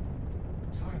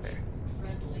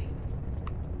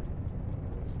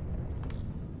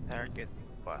 Target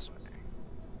boss man.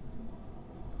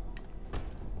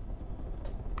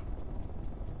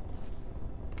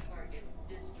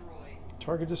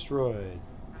 Target destroyed.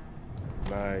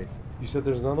 Nice. You said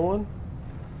there's another one?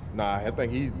 Nah, I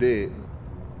think he's dead.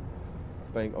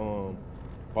 I think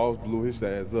Boss blew his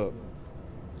ass up.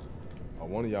 Or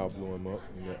one of y'all blew him up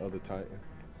in that other Titan.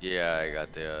 Yeah, I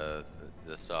got the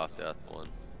soft death one.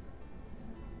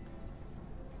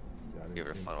 Yeah, I didn't Give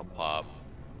it a see final pop.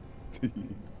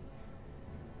 him.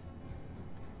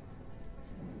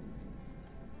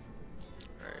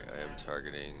 Alright, I am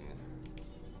targeting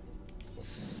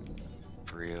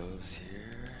Brios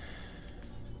here.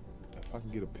 If I can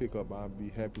get a pickup, I'd be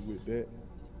happy with that.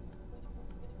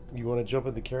 You want to jump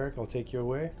in the Carrack? I'll take you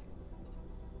away.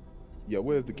 Yeah,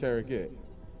 where's the Carrack at?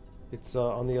 It's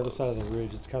on the other side of the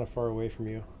ridge. It's kind of far away from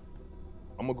you.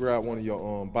 I'm gonna grab one of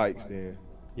your bikes then.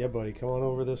 Yeah, buddy, come on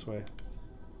over this way.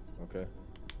 Okay.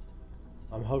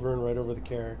 I'm hovering right over the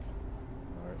Carrack.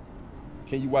 Alright.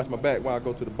 Can you watch my back while I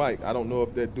go to the bike? I don't know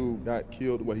if that dude got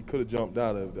killed. Well, he could have jumped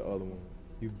out of the other one.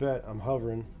 You bet. I'm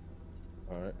hovering.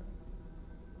 Alright.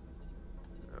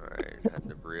 Alright, heading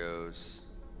to Brios.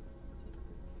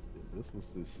 This was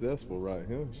successful right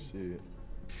here. Shit.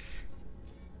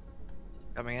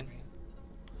 Coming in.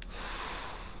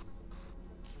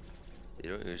 You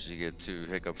don't usually get 2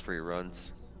 hiccup-free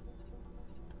runs.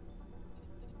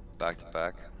 Back to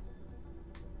back.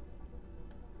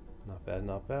 Not bad,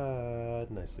 not bad.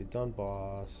 Nicely done,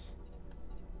 boss.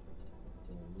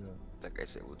 Yeah. Like I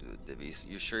said, we'll do the divvies.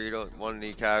 You sure you don't want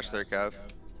any cash there, Kev?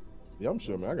 Yeah, I'm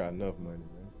sure, man. I got enough money,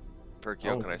 man.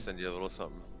 Perkyo, can I send you a little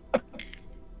something?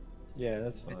 Yeah,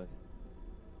 that's fine.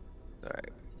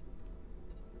 Alright.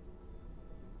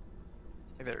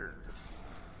 Either.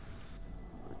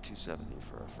 We're 270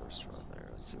 for our first run there.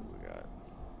 Let's see what we got.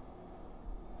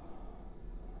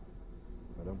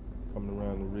 But I'm coming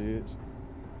around the ridge.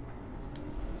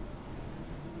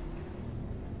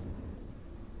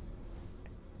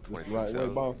 This the right way,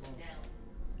 boss.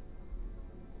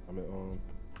 I'm at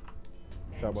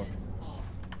Cowboy.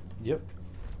 Yep.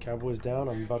 Cowboy's down.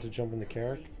 I'm about to jump in the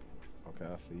Carrack. Okay,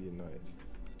 I see you. Nice.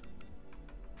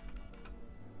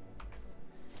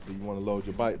 Do you want to load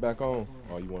your bike back on,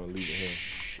 or you want to leave it here?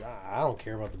 Shh, I don't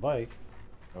care about the bike.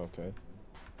 Okay.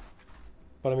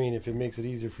 But I mean, if it makes it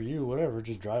easier for you, whatever,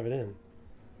 just drive it in.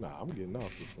 Nah, I'm getting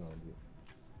off this son.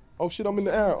 Oh shit, I'm in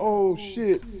the air. Oh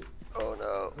shit. Oh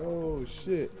no. Oh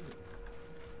shit.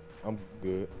 I'm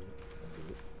good.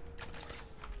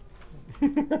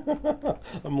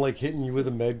 I'm like hitting you with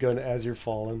a med gun as you're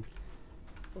falling.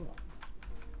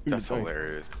 That's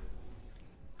hilarious.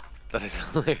 That is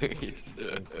hilarious.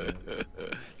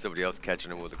 Somebody else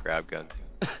catching him with a grab gun.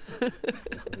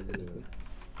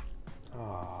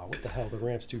 Ah, what the hell? The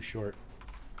ramp's too short.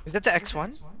 Is that the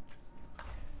X1?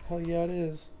 Hell yeah, it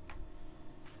is.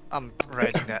 I'm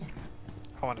riding that.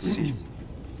 I want to see.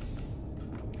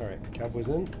 Alright, Cowboy's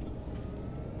in.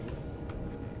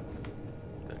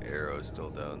 The arrow's still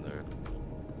down there.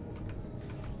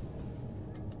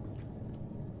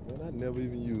 Man, I never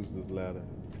even used this ladder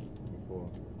before.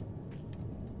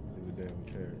 In the damn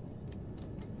carrot.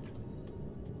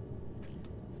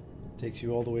 Takes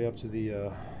you all the way up to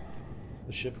the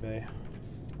ship bay.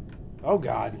 Oh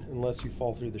god, unless you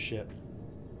fall through the ship.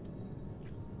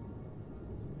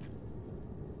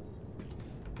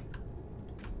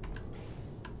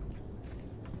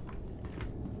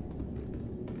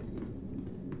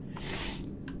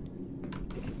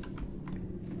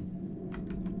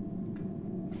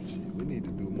 We need to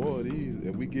do more of these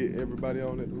if we get everybody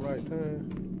on at the right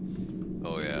time.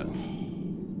 Oh yeah.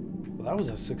 Well, that was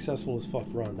a successful as fuck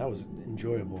run. That was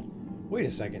enjoyable. Wait a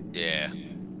second. Yeah.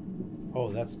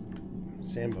 Oh, that's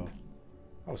Sambo.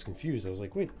 I was confused. I was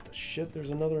like, wait, the shit,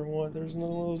 there's another one. There's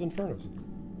another one of those Infernos.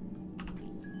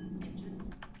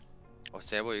 Oh,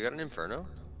 Sambo, you got an Inferno?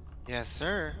 Yes,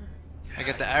 sir. I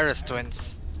got the Aris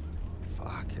twins.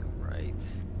 Fucking right.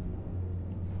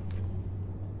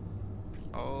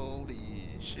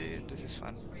 Holy shit, this is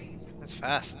fun. That's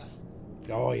fast.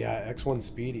 Oh yeah, X1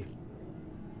 Speedy.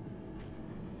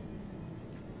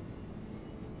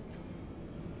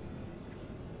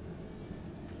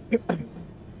 Alright,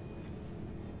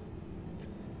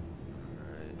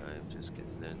 I'm just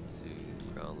getting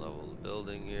into ground level of the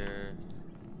building here.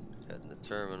 Heading the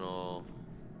terminal.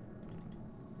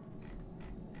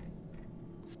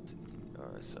 Let's see.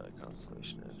 RSI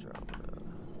Constellation Andromeda.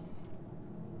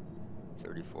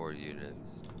 34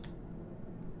 units.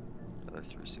 Another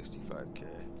 365k.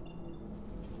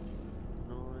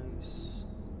 Noise.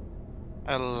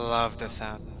 I love the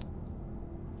sound.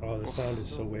 Oh, the sound is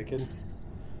so wicked.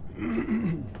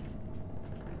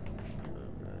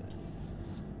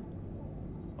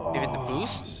 Oh, Even the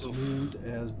boost? smooth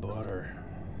as butter.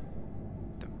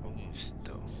 The boost,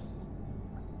 though.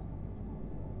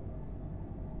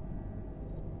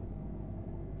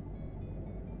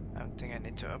 I don't think I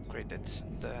need to upgrade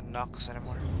the Nox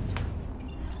anymore.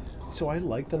 So I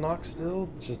like the Nox still,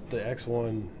 just the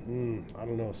X1, I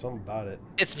don't know, something about it,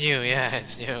 It's new, yeah,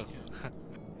 it's new.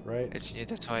 right? It's new,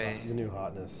 that's why. The new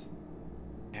hotness.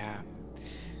 Yeah.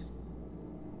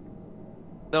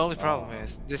 The only problem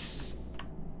is this.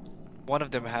 One of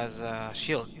them has a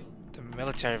shield, the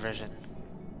military version,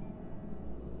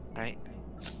 right?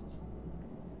 Yes,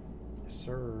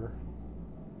 sir.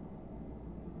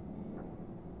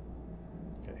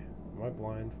 Okay, am I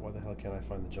blind? Why the hell can't I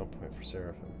find the jump point for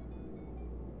Seraphim?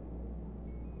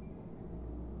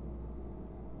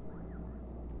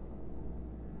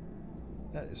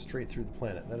 That is straight through the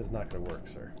planet. That is not going to work,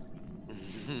 sir.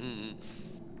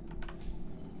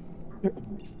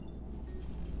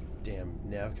 Damn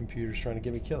nav computer's trying to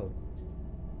get me killed.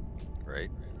 Right?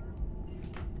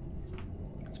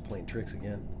 It's playing tricks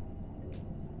again.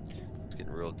 It's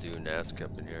getting real Dune-esque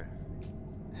up in here.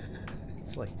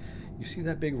 It's like, you see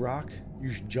that big rock?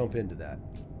 You should jump into that.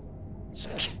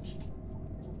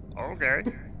 Okay.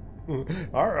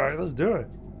 Alright, let's do it.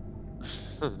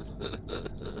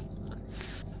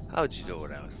 How'd you know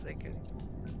what I was thinking?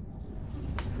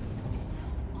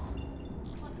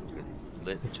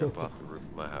 Lit and jump off the roof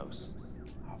of my house.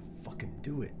 I'll fucking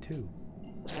do it too.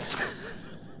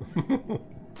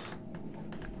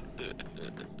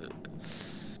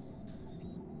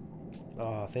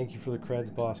 Thank you for the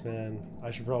creds, boss man. I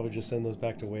should probably just send those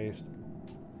back to waste.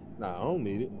 Nah, I don't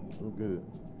need it. I'm good.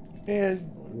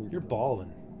 Man, you're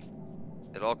balling.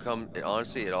 It all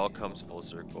honestly, it all comes full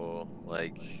circle.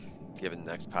 Like, given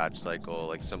the next patch cycle,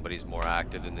 like somebody's more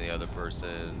active than the other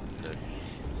person. And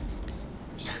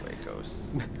just the way it goes.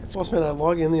 Boss man, I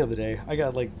logged in the other day. I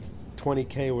got like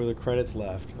 20k worth of credits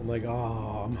left. I'm like,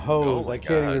 oh, I'm hosed. Oh I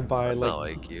can't even buy that's like not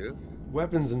like you.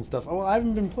 weapons and stuff. Oh, I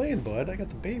haven't been playing, bud. I got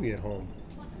the baby at home.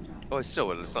 Oh, it's not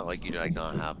like you like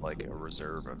not have like a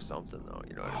reserve of something though.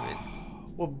 You know what I mean?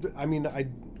 Well, I mean, I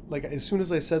like as soon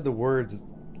as I said the words,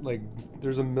 like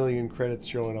there's a million credits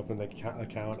showing up in the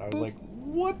account. I was like,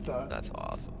 what the? That's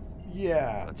awesome.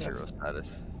 Yeah. That's hero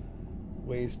status.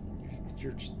 Waste.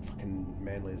 You're just fucking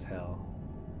manly as hell.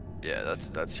 Yeah,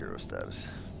 that's hero status.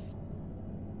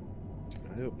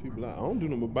 I help people out. I don't do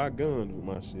nothing but buy guns with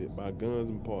my shit. Buy guns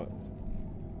and parts.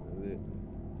 That's it.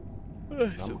 I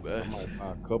might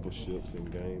buy a couple ships in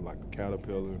game, like a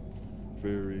Caterpillar,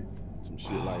 Fury, some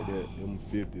shit like that,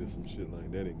 M50 or some shit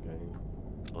like that in game.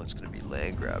 Oh, it's gonna be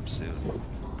land grab soon.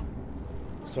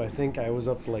 So I think I was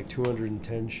up to like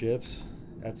 210 ships.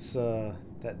 That's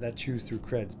that chews through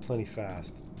creds plenty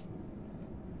fast.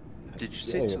 Did you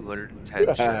say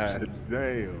 210 ships?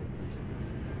 Damn.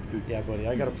 Yeah, buddy,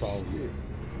 I got a problem.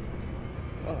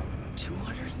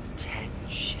 210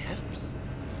 ships?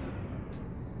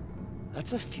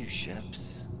 That's a few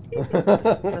ships.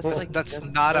 That's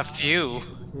not a few.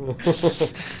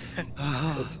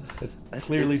 it's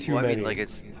clearly too I many. mean, like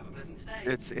it's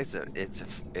a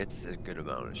good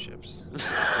amount of ships.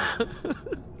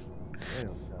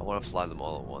 I want to fly them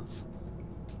all at once.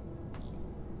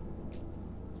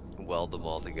 Weld them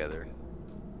all together.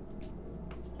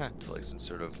 To like some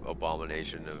sort of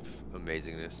abomination of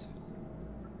amazingness.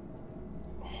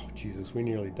 Oh, Jesus, we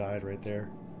nearly died right there.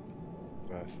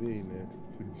 I seen that.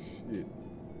 Shit.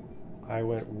 I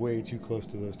went way too close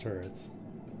to those turrets.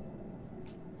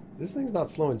 This thing's not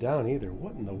slowing down either.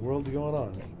 What in the world's going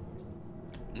on?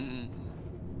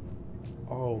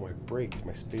 Oh, my brakes,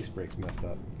 my space brakes messed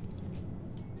up.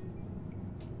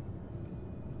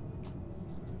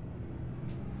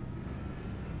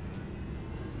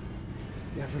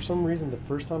 Yeah, for some reason, the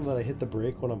first time that I hit the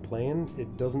brake when I'm playing,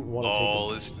 it doesn't want to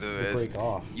take the brake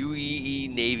off.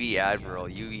 UEE Navy Admiral,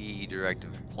 UEE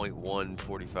Directive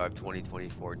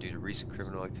 .145/2024. Due to recent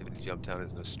criminal activity, Jumptown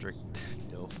is no strict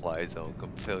no-fly zone.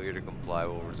 Failure to comply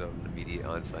will result in immediate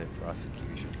on-site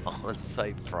prosecution.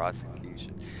 On-site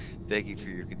prosecution. Thank you for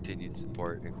your continued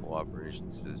support and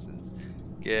cooperation, citizens.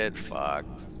 Get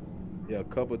fucked. Yeah, a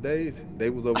couple of days, they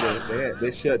was over there.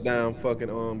 They shut down fucking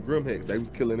Grimhex. They was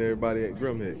killing everybody at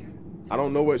Grimhex. I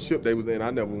don't know what ship they was in. I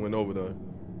never went over there.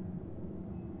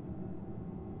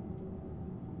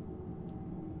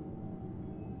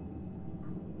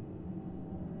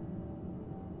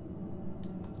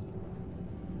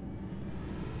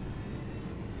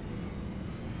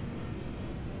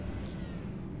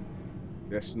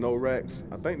 That Snorax,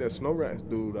 I think that Snorax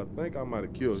dude, I think I might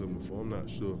have killed him before. I'm not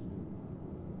sure.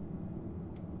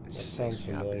 That sounds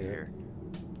familiar.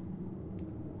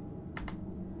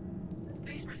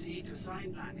 Please proceed to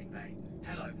assigned landing bay.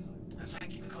 Hello, and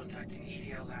thank you for contacting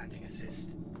EDL Landing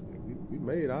Assist. We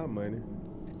made our money.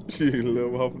 She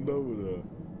live off and over there.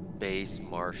 Base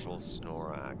Marshal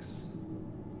Snorax.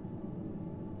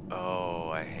 Oh,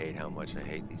 I hate how much I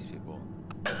hate these people.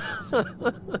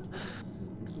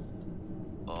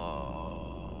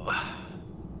 Oh.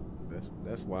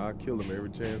 That's why I kill him every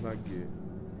chance I get.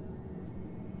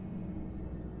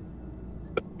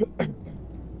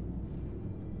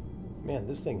 Man,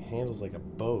 this thing handles like a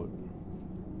boat.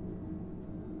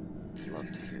 Love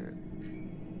to hear it.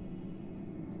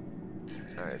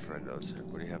 Alright, friendos.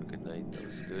 Everybody have a good night. It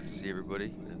was good to see everybody.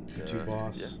 And, You too,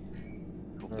 boss. Yeah.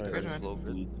 Hope the Alright, cards man. flow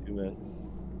good. You too, man.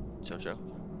 Ciao, ciao.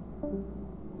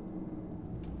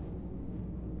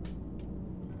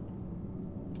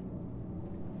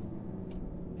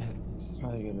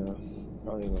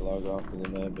 Probably gonna log off for the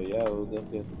night, but yeah, we'll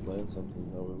definitely have to plan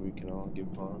something that way we can all get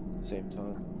on at the same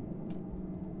time.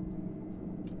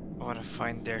 I wanna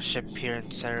find their ship here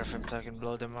in Seraphim so I can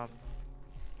blow them up.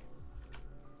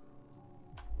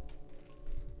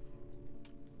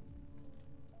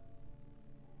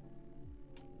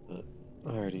 But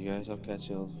alrighty, guys, I'll catch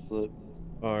you on the flip.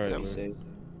 All right, Be man. safe.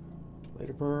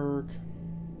 Later, Perk.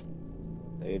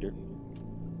 Later.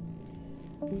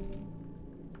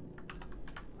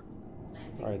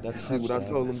 Alright, that's See what I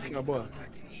touchdown. told him, cowboy.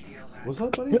 Contacting EDL landing. What's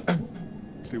up, buddy?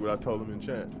 See what I told him in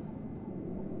chat.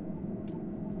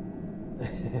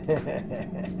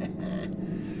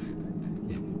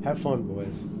 Have fun,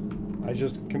 boys. I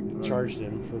just charged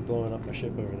him for blowing up my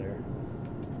ship over there.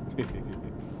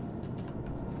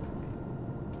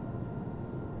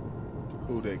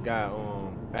 Who that guy?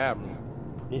 Admiral.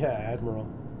 Yeah, Admiral.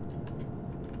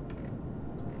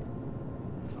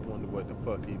 I wonder what the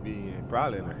fuck he be in.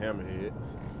 Probably in a hammerhead.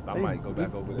 So I They might go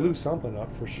back over blew there. something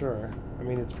up for sure. I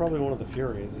mean, it's probably one of the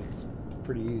Furies. It's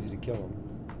pretty easy to kill him.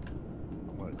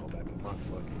 I might go back in my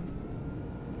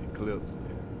fucking Eclipse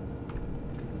then.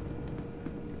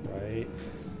 Right?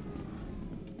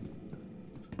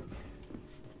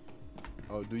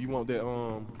 Oh, do you want that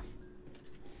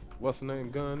what's the name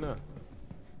gun now?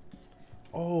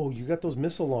 Oh, you got those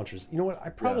missile launchers. You know what? I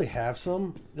probably have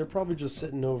some. They're probably just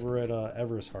sitting over at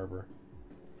Everest Harbor.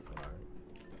 Alright.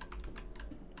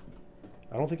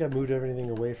 I don't think I moved everything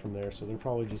away from there, so they're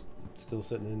probably just still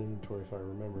sitting in inventory if I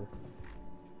remember.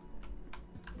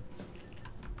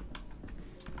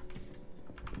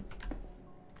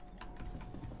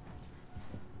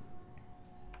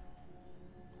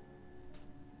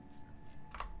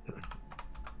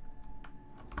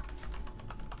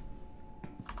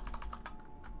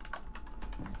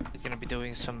 They're gonna be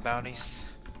doing some bounties.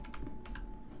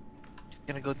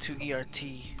 Gonna go to ERT.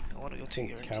 I wanna go I to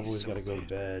think ERT. Cowboy's so got to go to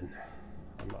bed.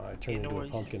 I turned no into a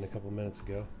worries. pumpkin a couple minutes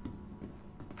ago.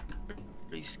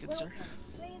 Please, good sir. Welcome.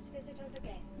 Please visit us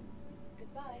again.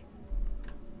 Goodbye.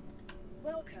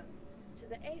 Welcome to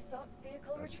the ASOP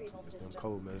vehicle retrieval Some system.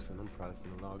 cold medicine. I'm probably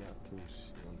finna log out too.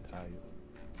 Shit, I'm tired.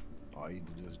 Or either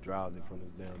just drowsy from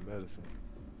this damn medicine.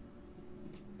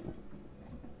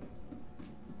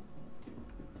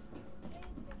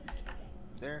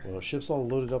 There. Well, ship's all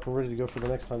loaded up and ready to go for the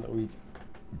next time that we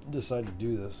decide to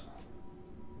do this.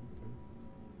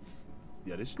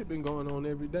 Yeah, this shit been going on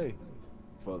every day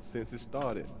since it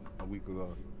started a week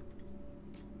ago.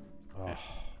 Oh,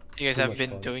 You guys too have much been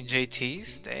fun. doing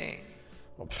JTs? Dang.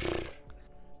 well, pfft.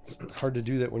 It's hard to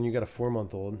do that when you got a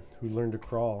 4-month-old who learned to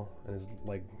crawl and is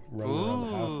like running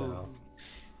around the house now.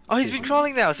 Oh, he's been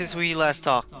crawling now since we last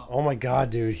talked. Oh my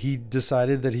god, dude. He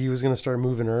decided that he was going to start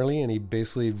moving early and he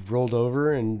basically rolled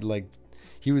over and like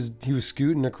he was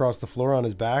scooting across the floor on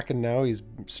his back and now he's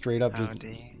straight up just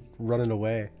Howdy. running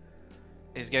away.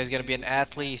 This guy's gonna be an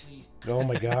athlete. Oh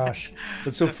my gosh.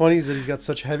 What's so funny is that he's got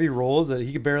such heavy rolls that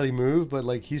he can barely move, but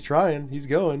like he's trying, he's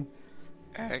going.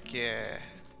 Heck yeah.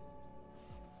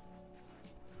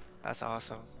 That's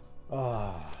awesome.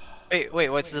 Ah. Wait,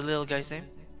 what's the little guy's name?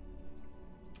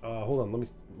 Hold on,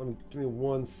 let me give me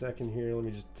 1 second here. Let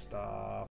me just stop.